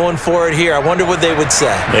about going for it here? I wonder what they would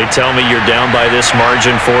say. They tell me you're down by this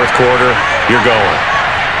margin, 4th quarter, you're going.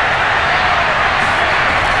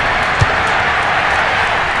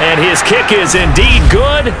 And his kick is indeed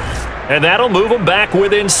good, and that'll move them back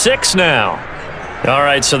within 6 now. All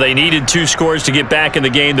right, so they needed 2 scores to get back in the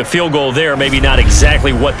game. The field goal there, maybe not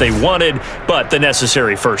exactly what they wanted, but the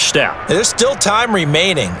necessary first step. There's still time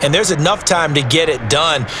remaining, and there's enough time to get it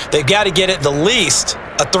done. They've got to get at the least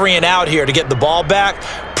a 3 and out here to get the ball back,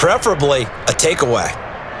 preferably a takeaway.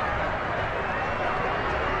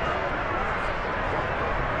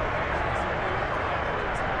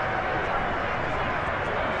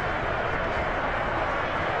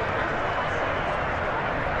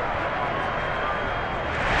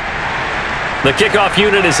 The kickoff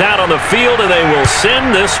unit is out on the field, and they will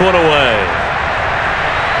send this one away.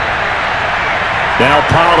 Now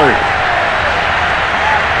Pollard.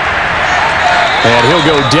 And he'll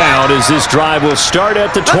go down as this drive will start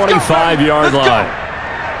at the 25-yard line.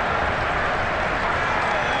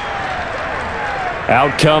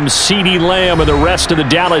 Out comes CeeDee Lamb and the rest of the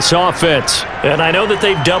Dallas offense. And I know that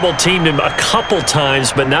they've double-teamed him a couple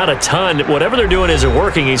times, but not a ton. Whatever they're doing isn't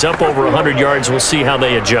working. He's up over 100 yards. We'll see how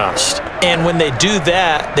they adjust. And when they do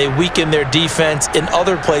that, they weaken their defense in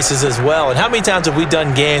other places as well. And how many times have we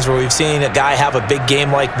done games where we've seen a guy have a big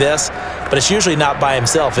game like this, but it's usually not by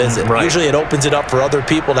himself, is it? Right. Usually it opens it up for other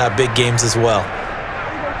people to have big games as well.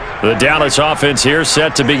 The Dallas offense here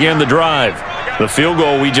set to begin the drive. The field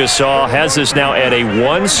goal we just saw has us now at a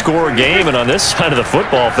 1-score game, and on this side of the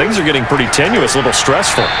football, things are getting pretty tenuous, a little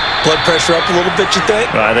stressful. Blood pressure up a little bit, you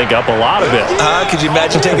think? I think up a lot of it. Could you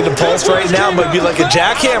imagine taking the pulse right now? It might be like a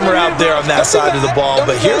jackhammer out there on that side of the ball,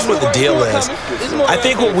 but here's what the deal is. I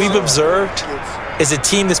think what we've observed is a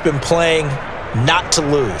team that's been playing not to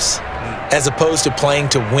lose as opposed to playing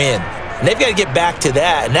to win. And they've got to get back to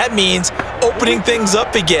that, and that means opening things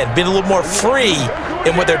up again, being a little more free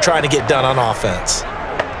in what they're trying to get done on offense.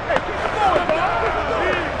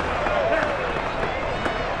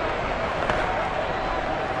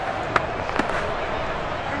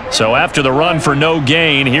 So after the run for no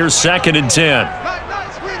gain, here's 2nd and 10.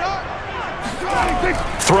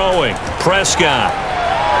 Throwing, Prescott.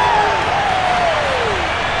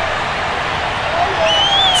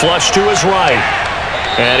 Flush to his right.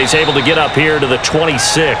 And he's able to get up here to the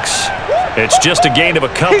 26. It's just a gain of a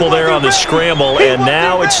couple there on the scramble, and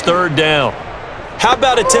now it's 3rd down. How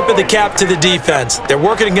about a tip of the cap to the defense? They're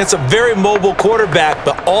working against a very mobile quarterback,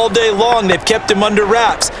 but all day long they've kept him under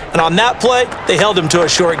wraps. And on that play, they held him to a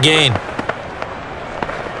short gain.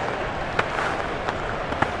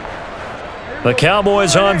 The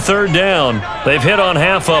Cowboys on 3rd down. They've hit on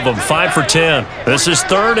half of them, 5 for 10. This is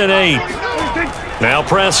 3rd and 8. Now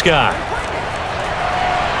Prescott.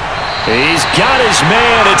 He's got his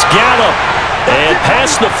man. It's Gallup. And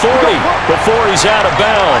past the 40 before he's out of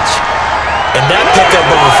bounds. And that pickup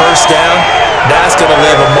of a first down, that's going to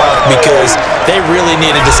leave a mark because they really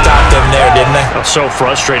needed to stop them there, didn't they? So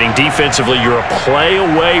frustrating. Defensively, you're a play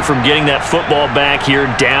away from getting that football back here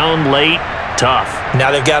down late. Tough. Now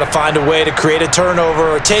they've got to find a way to create a turnover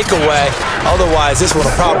or takeaway. Otherwise, this one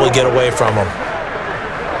will probably get away from them.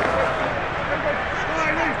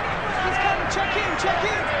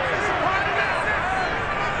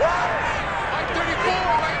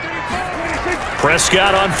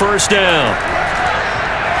 Prescott on first down.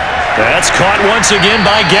 That's caught once again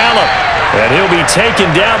by Gallup. And he'll be taken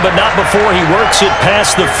down, but not before he works it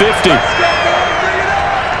past the 50.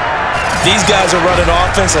 These guys are running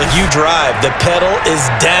offense like you drive. The pedal is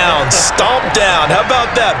down, stomped down. How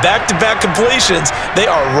about that? Back-to-back completions. They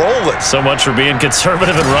are rolling. So much for being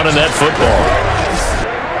conservative and running that football.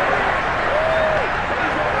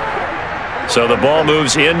 So the ball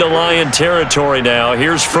moves into Lion territory now.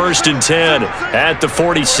 Here's 1st and 10 at the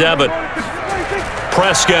 47.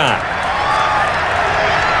 Prescott.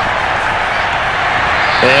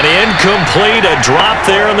 And incomplete, a drop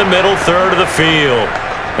there in the middle third of the field.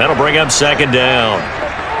 That'll bring up 2nd down.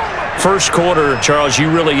 First quarter, Charles, you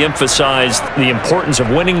really emphasized the importance of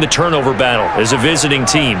winning the turnover battle as a visiting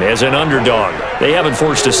team, as an underdog. They haven't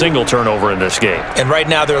forced a single turnover in this game. And right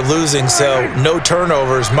now they're losing, so no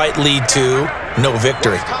turnovers might lead to no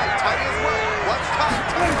victory.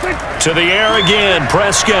 To the air again,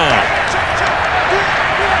 Prescott.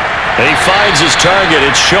 He finds his target.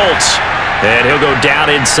 It's Schultz. And he'll go down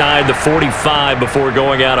inside the 45 before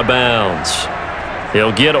going out of bounds.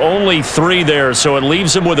 He'll get only 3 there, so it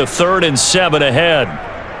leaves him with a 3rd and 7 ahead.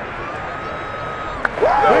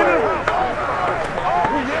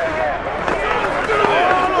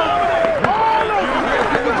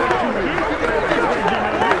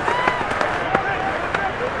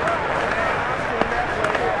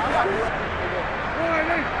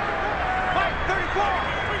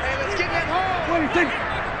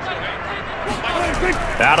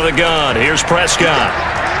 Out of the gun, here's Prescott.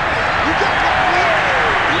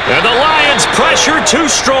 And the Lions pressure too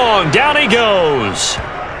strong. Down he goes.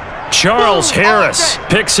 Charles Harris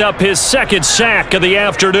picks up his 2nd sack of the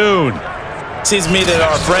afternoon. Seems to me that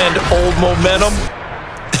our friend Old Momentum,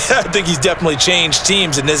 I think he's definitely changed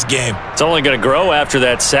teams in this game. It's only going to grow after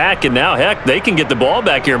that sack, and now, heck, they can get the ball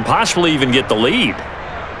back here and possibly even get the lead.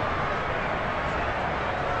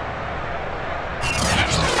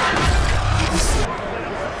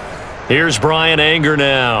 Here's Brian Anger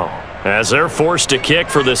now, as they're forced to kick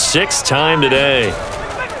for the 6th time today.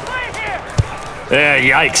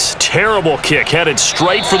 Yikes. Terrible kick headed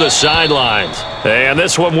straight for the sidelines. And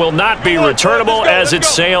this one will not be returnable as it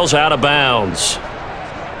sails out of bounds.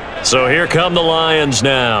 So here come the Lions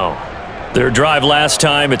now. Their drive last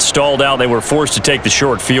time, it stalled out. They were forced to take the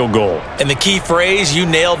short field goal. And the key phrase, you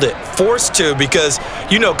nailed it. Forced to, because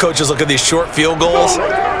you know coaches look at these short field goals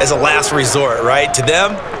as a last resort, right? To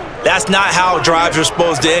them, that's not how drives are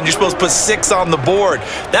supposed to end. You're supposed to put 6 on the board.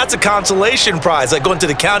 That's a consolation prize. Like going to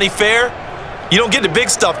the county fair, you don't get the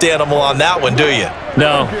big stuffed animal on that one, do you?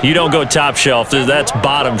 No, you don't go top shelf. That's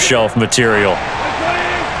bottom shelf material.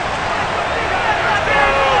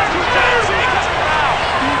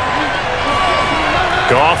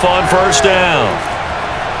 Goff on first down.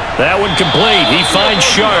 That one complete. He finds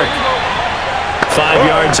Shark. 5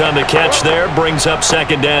 yards on the catch there. Brings up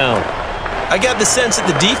 2nd down. I got the sense that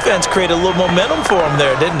the defense created a little momentum for them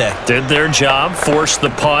there, didn't they? Did their job, forced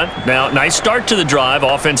the punt. Now, nice start to the drive.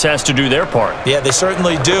 Offense has to do their part. Yeah, they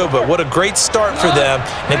certainly do, but what a great start for them.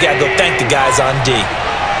 They got to go thank the guys on D.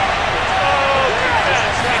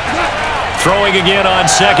 Throwing again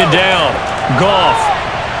on 2nd down. Goff.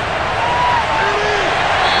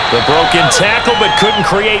 The broken tackle, but couldn't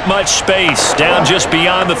create much space. Down just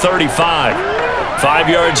beyond the 35. 5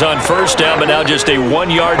 yards on first down, but now just a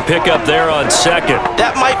 1-yard pickup there on 2nd.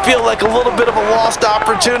 That might feel like a little bit of a lost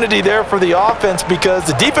opportunity there for the offense because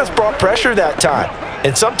the defense brought pressure that time.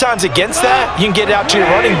 And sometimes against that, you can get out to your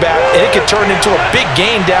running back, and it could turn into a big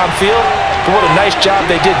gain downfield. But what a nice job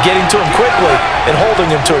they did getting to him quickly and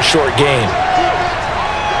holding him to a short gain.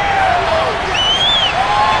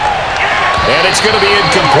 And it's going to be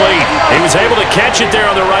incomplete. He was able to catch it there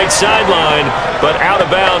on the right sideline, but out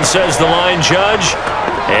of bounds, says the line judge.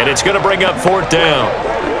 And it's going to bring up 4th down.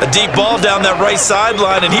 A deep ball down that right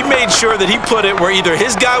sideline, and he made sure that he put it where either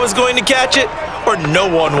his guy was going to catch it or no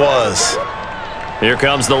one was. Here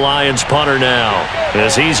comes the Lions punter now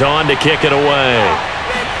as he's on to kick it away.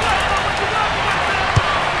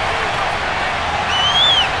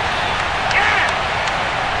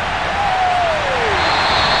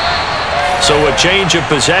 So a change of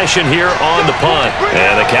possession here on the punt.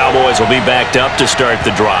 And the Cowboys will be backed up to start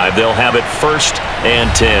the drive. They'll have it 1st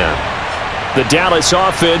and 10. The Dallas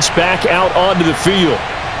offense back out onto the field.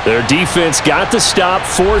 Their defense got the stop,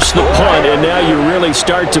 forced the punt, and now you really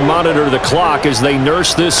start to monitor the clock as they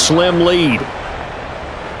nurse this slim lead.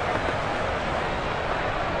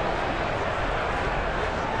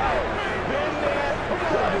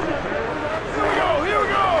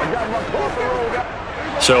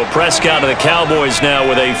 So Prescott of the Cowboys now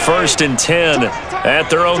with a 1st and 10 at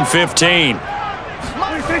their own 15.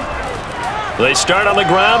 They start on the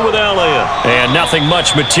ground with Elliott. And nothing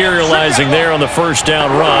much materializing there on the first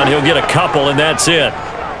down run. He'll get a couple, and that's it.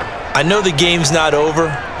 I know the game's not over,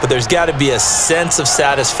 but there's got to be a sense of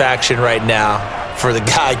satisfaction right now for the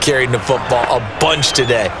guy carrying the football a bunch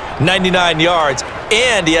today. 99 yards,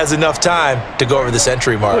 and he has enough time to go over the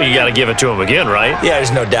century mark. Well, you got to give it to him again, right? Yeah,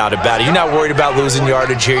 there's no doubt about it. You're not worried about losing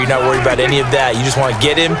yardage here. You're not worried about any of that. You just want to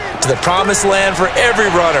get him to the promised land for every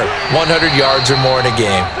runner. 100 yards or more in a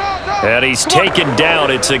game. And he's taken down.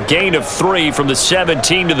 It's a gain of 3 from the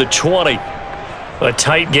 17 to the 20. A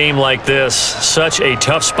tight game like this, such a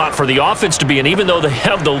tough spot for the offense to be in. Even though they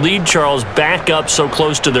have the lead, Charles, back up so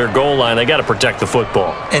close to their goal line, they got to protect the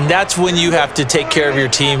football. And that's when you have to take care of your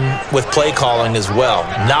team with play calling as well.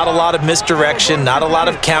 Not a lot of misdirection, not a lot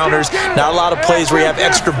of counters, not a lot of plays where you have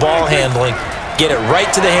extra ball handling. Get it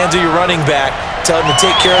right to the hands of your running back, tell him to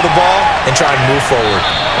take care of the ball, and try and move forward.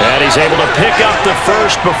 And he's able to pick up the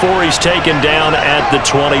first before he's taken down at the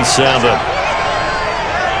 27.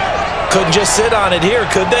 Couldn't just sit on it here,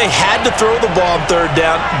 could they? Had to throw the ball on third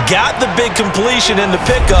down. Got the big completion in the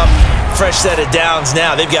pickup. Fresh set of downs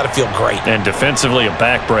now. They've got to feel great. And defensively, a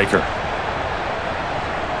backbreaker.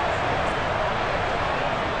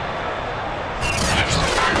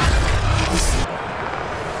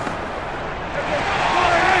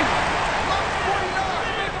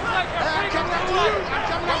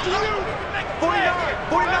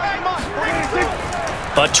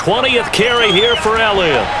 A 20th carry here for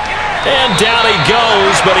Elliott. And down he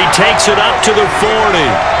goes, but he takes it up to the 40.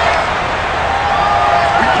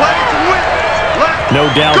 No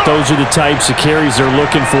doubt those are the types of carries they're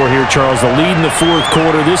looking for here, Charles. The lead in the fourth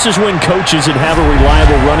quarter. This is when coaches that have a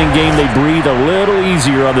reliable running game, they breathe a little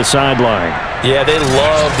easier on the sideline. Yeah, they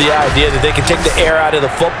love the idea that they can take the air out of the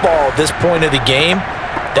football at this point of the game.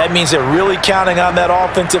 That means they're really counting on that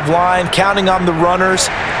offensive line, counting on the runners,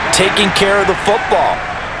 taking care of the football.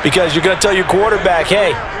 Because you're going to tell your quarterback,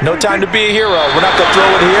 hey, no time to be a hero. We're not going to throw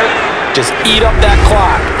it here. Just eat up that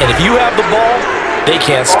clock. And if you have the ball, they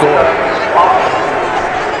can't score.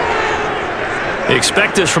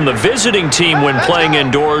 Expect this from the visiting team when playing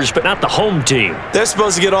indoors, but not the home team. They're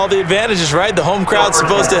supposed to get all the advantages, right? The home crowd's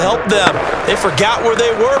supposed to help them. They forgot where they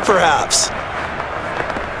were, perhaps.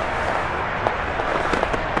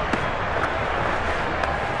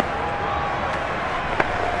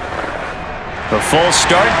 A full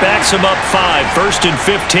start backs him up 5, 1st and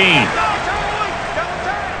 15.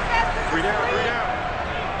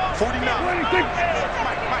 49.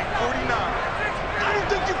 Mike, 49. I don't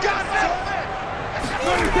think you got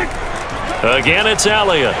it. Again, it's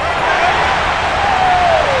Elliott.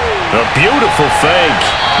 A beautiful fake.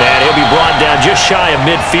 And he'll be brought down just shy of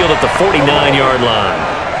midfield at the 49-yard line.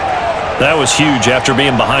 That was huge after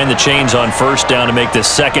being behind the chains on first down to make this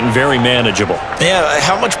second very manageable. Yeah,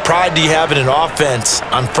 how much pride do you have in an offense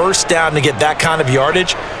on first down to get that kind of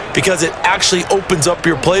yardage? Because it actually opens up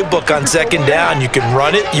your playbook on second down. You can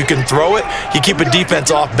run it, you can throw it, you keep a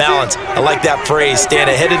defense off balance. I like that phrase, stand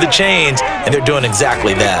ahead of the chains, and they're doing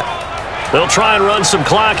exactly that. They'll try and run some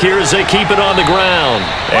clock here as they keep it on the ground.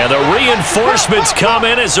 And the reinforcements come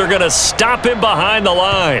in as they're going to stop him behind the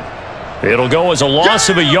line. It'll go as a loss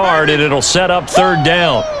of a yard, and it'll set up third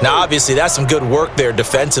down. Now, obviously, that's some good work there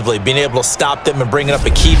defensively, being able to stop them and bringing up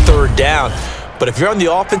a key third down. But if you're on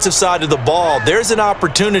the offensive side of the ball, there's an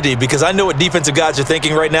opportunity, because I know what defensive guys are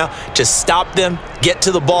thinking right now. Just stop them, get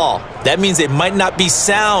to the ball. That means they might not be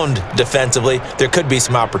sound defensively. There could be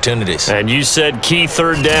some opportunities. And you said key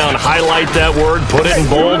third down. Highlight that word, put it in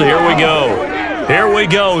bold. Here we go. Here we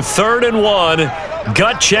go, 3rd and 1.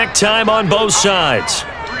 Gut check time on both sides.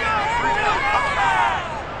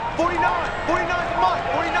 49's a must.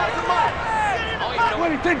 49's a must.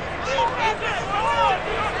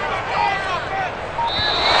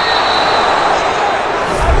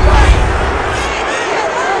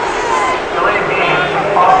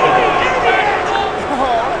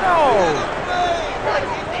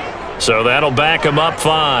 So that'll back him up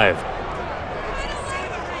 5.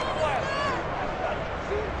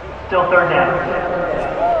 Still third down.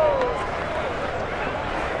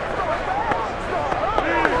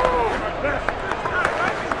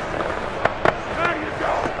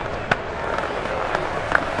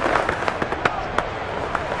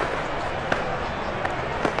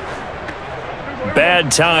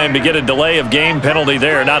 Bad time to get a delay of game penalty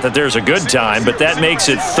there. Not that there's a good time, but that makes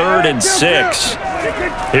it 3rd and 6.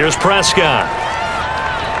 Here's Prescott.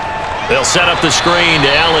 They'll set up the screen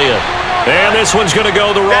to Elliott. And this one's going to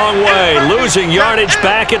go the wrong way. Losing yardage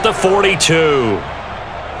back at the 42.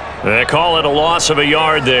 They call it a loss of a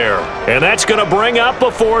yard there. And that's going to bring up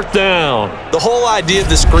a 4th down. The whole idea of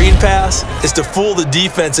the screen pass is to fool the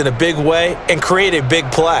defense in a big way and create a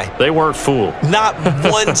big play. They weren't fooled. Not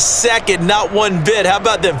 1 second, not one bit. How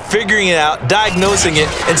about them figuring it out, diagnosing it,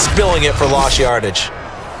 and spilling it for lost yardage?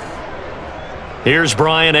 Here's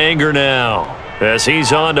Brian Anger now as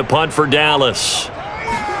he's on to punt for Dallas.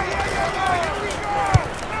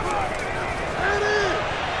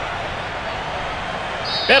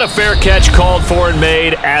 And a fair catch called for and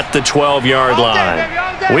made at the 12-yard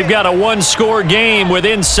line. We've got a one-score game with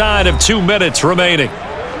inside of 2 minutes remaining.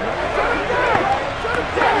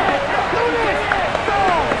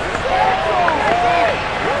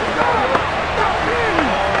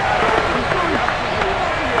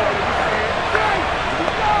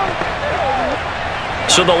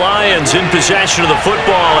 So the Lions in possession of the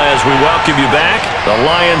football as we welcome you back. The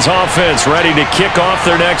Lions offense ready to kick off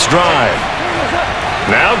their next drive.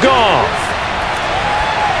 Now Goff.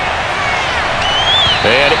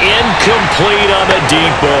 And incomplete on the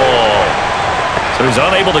deep ball. So he's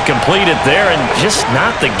unable to complete it there, and just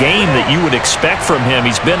not the game that you would expect from him.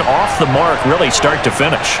 He's been off the mark really start to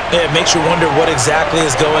finish. Yeah, it makes you wonder what exactly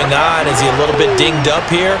is going on. Is he a little bit dinged up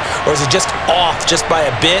here, or is he just off just by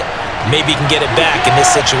a bit? Maybe he can get it back in this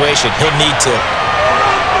situation. He'll need to.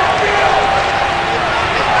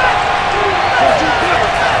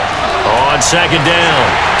 On 2nd down,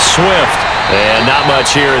 Swift. And not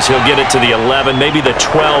much here as he'll get it to the 11, maybe the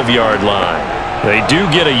 12-yard line. They do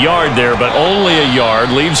get a yard there, but only a yard.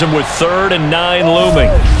 Leaves them with 3rd and 9 looming.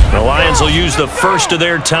 The Lions will use the first of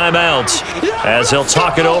their timeouts as they'll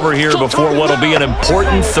talk it over here before what will be an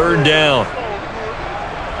important 3rd down.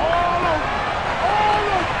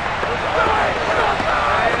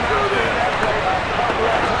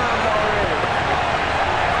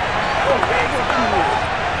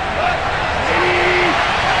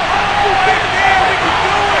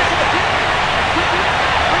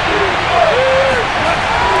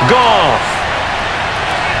 Goff.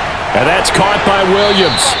 And that's caught by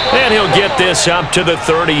Williams. And he'll get this up to the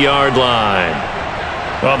 30-yard line.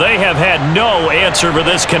 Well, they have had no answer for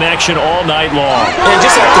this connection all night long. And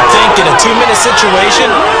just have to think, in a 2-minute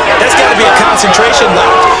situation, that's got to be a concentration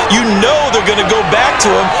lapse. You know they're going to go back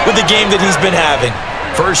to him with the game that he's been having.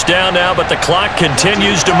 1st down now, but the clock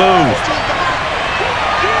continues to move.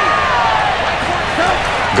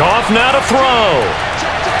 Goff now to throw.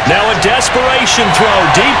 Now a desperation throw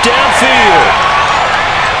deep downfield.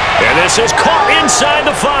 And this is caught inside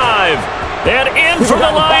the 5. And in for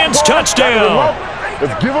the Lions touchdown.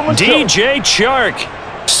 DJ Chark,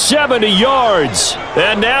 70 yards.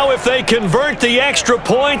 And now if they convert the extra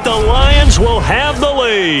point, the Lions will have the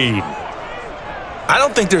lead. I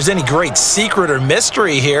don't think there's any great secret or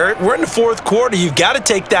mystery here. We're in the 4th quarter. You've got to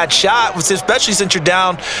take that shot, especially since you're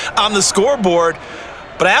down on the scoreboard.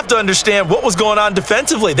 But I have to understand what was going on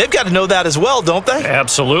defensively. They've got to know that as well, don't they?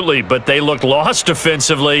 Absolutely, but they looked lost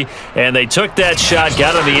defensively, and they took that shot,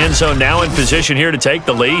 got in the end zone, now in position here to take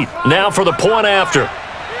the lead. Now for the point after.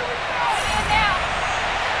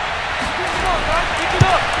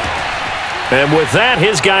 And with that,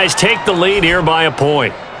 his guys take the lead here by a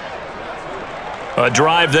point. A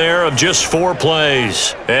drive there of just 4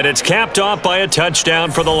 plays, and it's capped off by a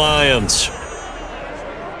touchdown for the Lions.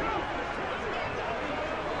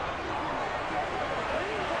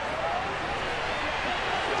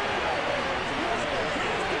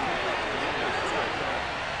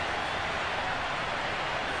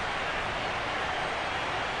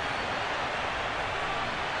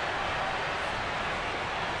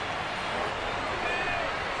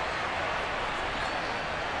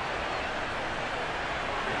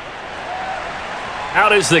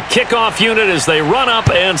 Out is the kickoff unit as they run up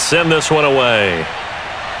and send this one away.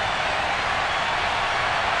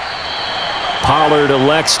 Pollard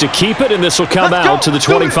elects to keep it, and this will come out to the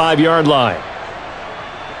 25-yard line.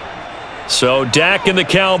 So Dak and the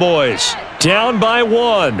Cowboys down by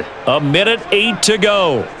 1. 1:08 to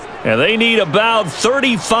go. And they need about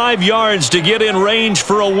 35 yards to get in range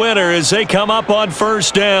for a winner as they come up on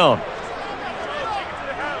 1st down.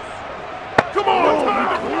 Come on,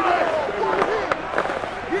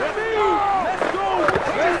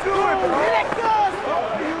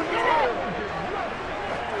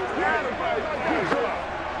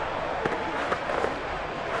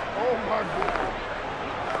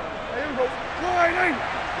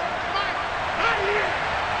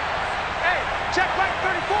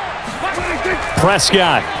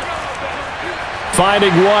 Prescott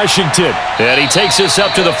finding Washington. And he takes this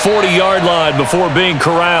up to the 40-yard line before being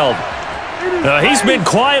corralled. He's been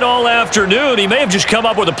quiet all afternoon. He may have just come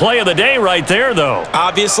up with a play of the day right there, though.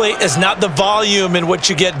 Obviously, it's not the volume in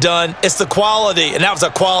which you get done. It's the quality, and that was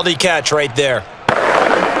a quality catch right there.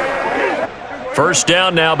 First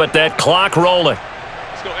down now, but that clock rolling.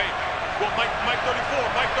 Let's go. Hey, well, Mike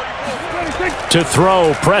 34. To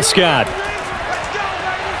throw, Prescott.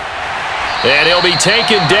 And he'll be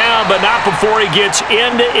taken down, but not before he gets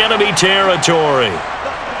into enemy territory.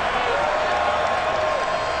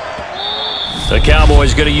 The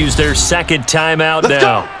Cowboys going to use their second timeout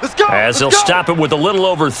now. Let's go. As they'll stop it with a little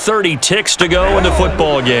over 30 ticks to go in the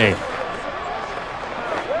football game.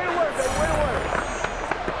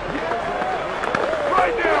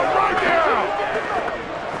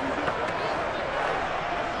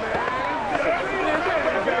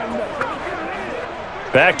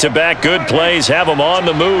 Back-to-back good plays have them on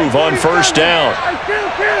the move on first down.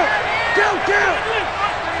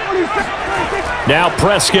 Now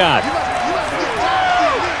Prescott.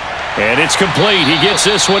 And it's complete. He gets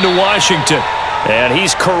this one to Washington. And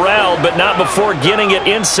he's corralled, but not before getting it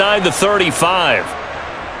inside the 35.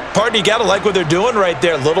 Partner, you got to like what they're doing right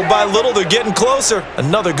there. Little by little, they're getting closer.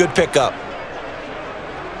 Another good pickup.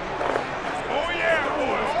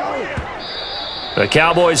 The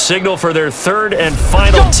Cowboys signal for their third and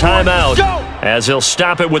final timeout as they'll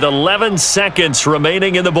stop it with 11 seconds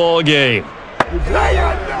remaining in the ball game.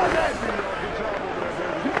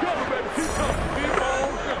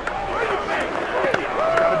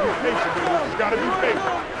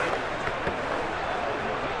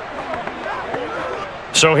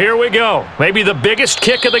 So here we go. Maybe the biggest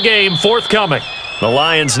kick of the game forthcoming. The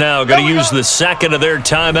Lions now going to use the second of their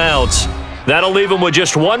timeouts. That'll leave them with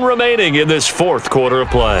just one remaining in this fourth quarter of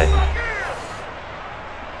play. Don't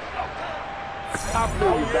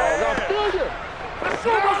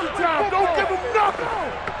give him nothing.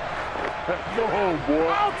 Go home, boy.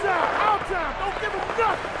 Out time. Don't give him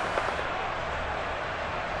nothing.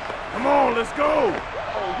 Come on, let's go.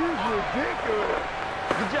 Oh, he's ridiculous.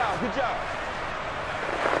 Good job.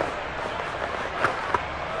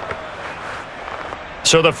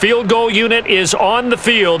 So the field goal unit is on the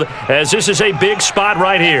field as this is a big spot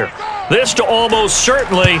right here. This to almost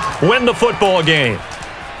certainly win the football game.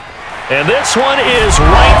 And this one is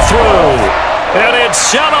right through. And it's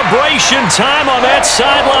celebration time on that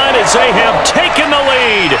sideline as they have taken the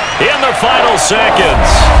lead in the final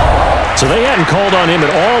seconds. So they hadn't called on him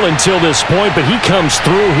at all until this point, but he comes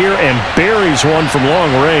through here and buries one from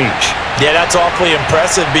long range. Yeah, that's awfully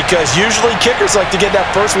impressive because usually kickers like to get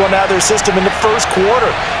that first one out of their system in the first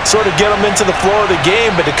quarter, sort of get them into the flow of the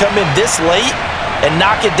game, but to come in this late and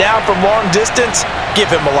knock it down from long distance, give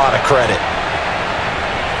him a lot of credit.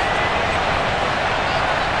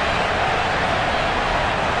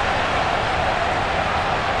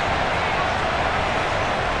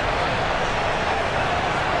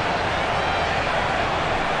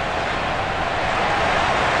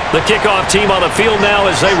 The kickoff team on the field now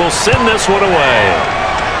as they will send this one away.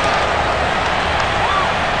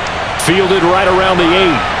 Fielded right around the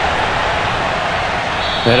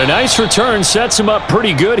 8. And a nice return sets him up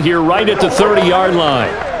pretty good here right at the 30-yard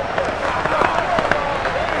line.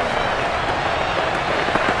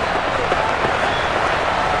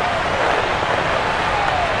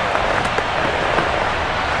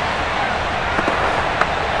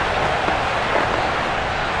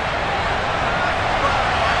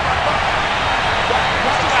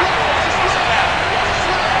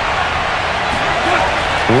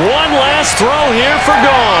 One last throw here for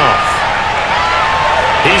Goff.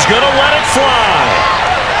 He's going to let it fly.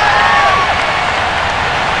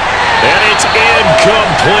 And it's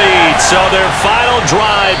incomplete. So their final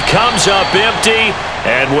drive comes up empty.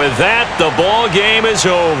 And with that, the ball game is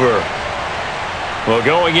over. Well,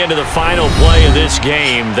 going into the final play of this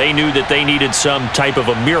game, they knew that they needed some type of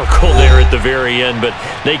a miracle there at the very end, but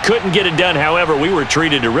they couldn't get it done. However, we were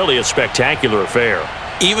treated to really a spectacular affair.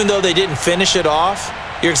 Even though they didn't finish it off,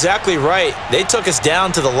 you're exactly right. They took us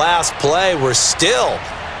down to the last play. We're still,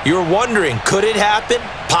 you were wondering, could it happen?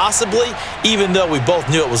 Possibly, even though we both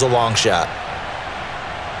knew it was a long shot.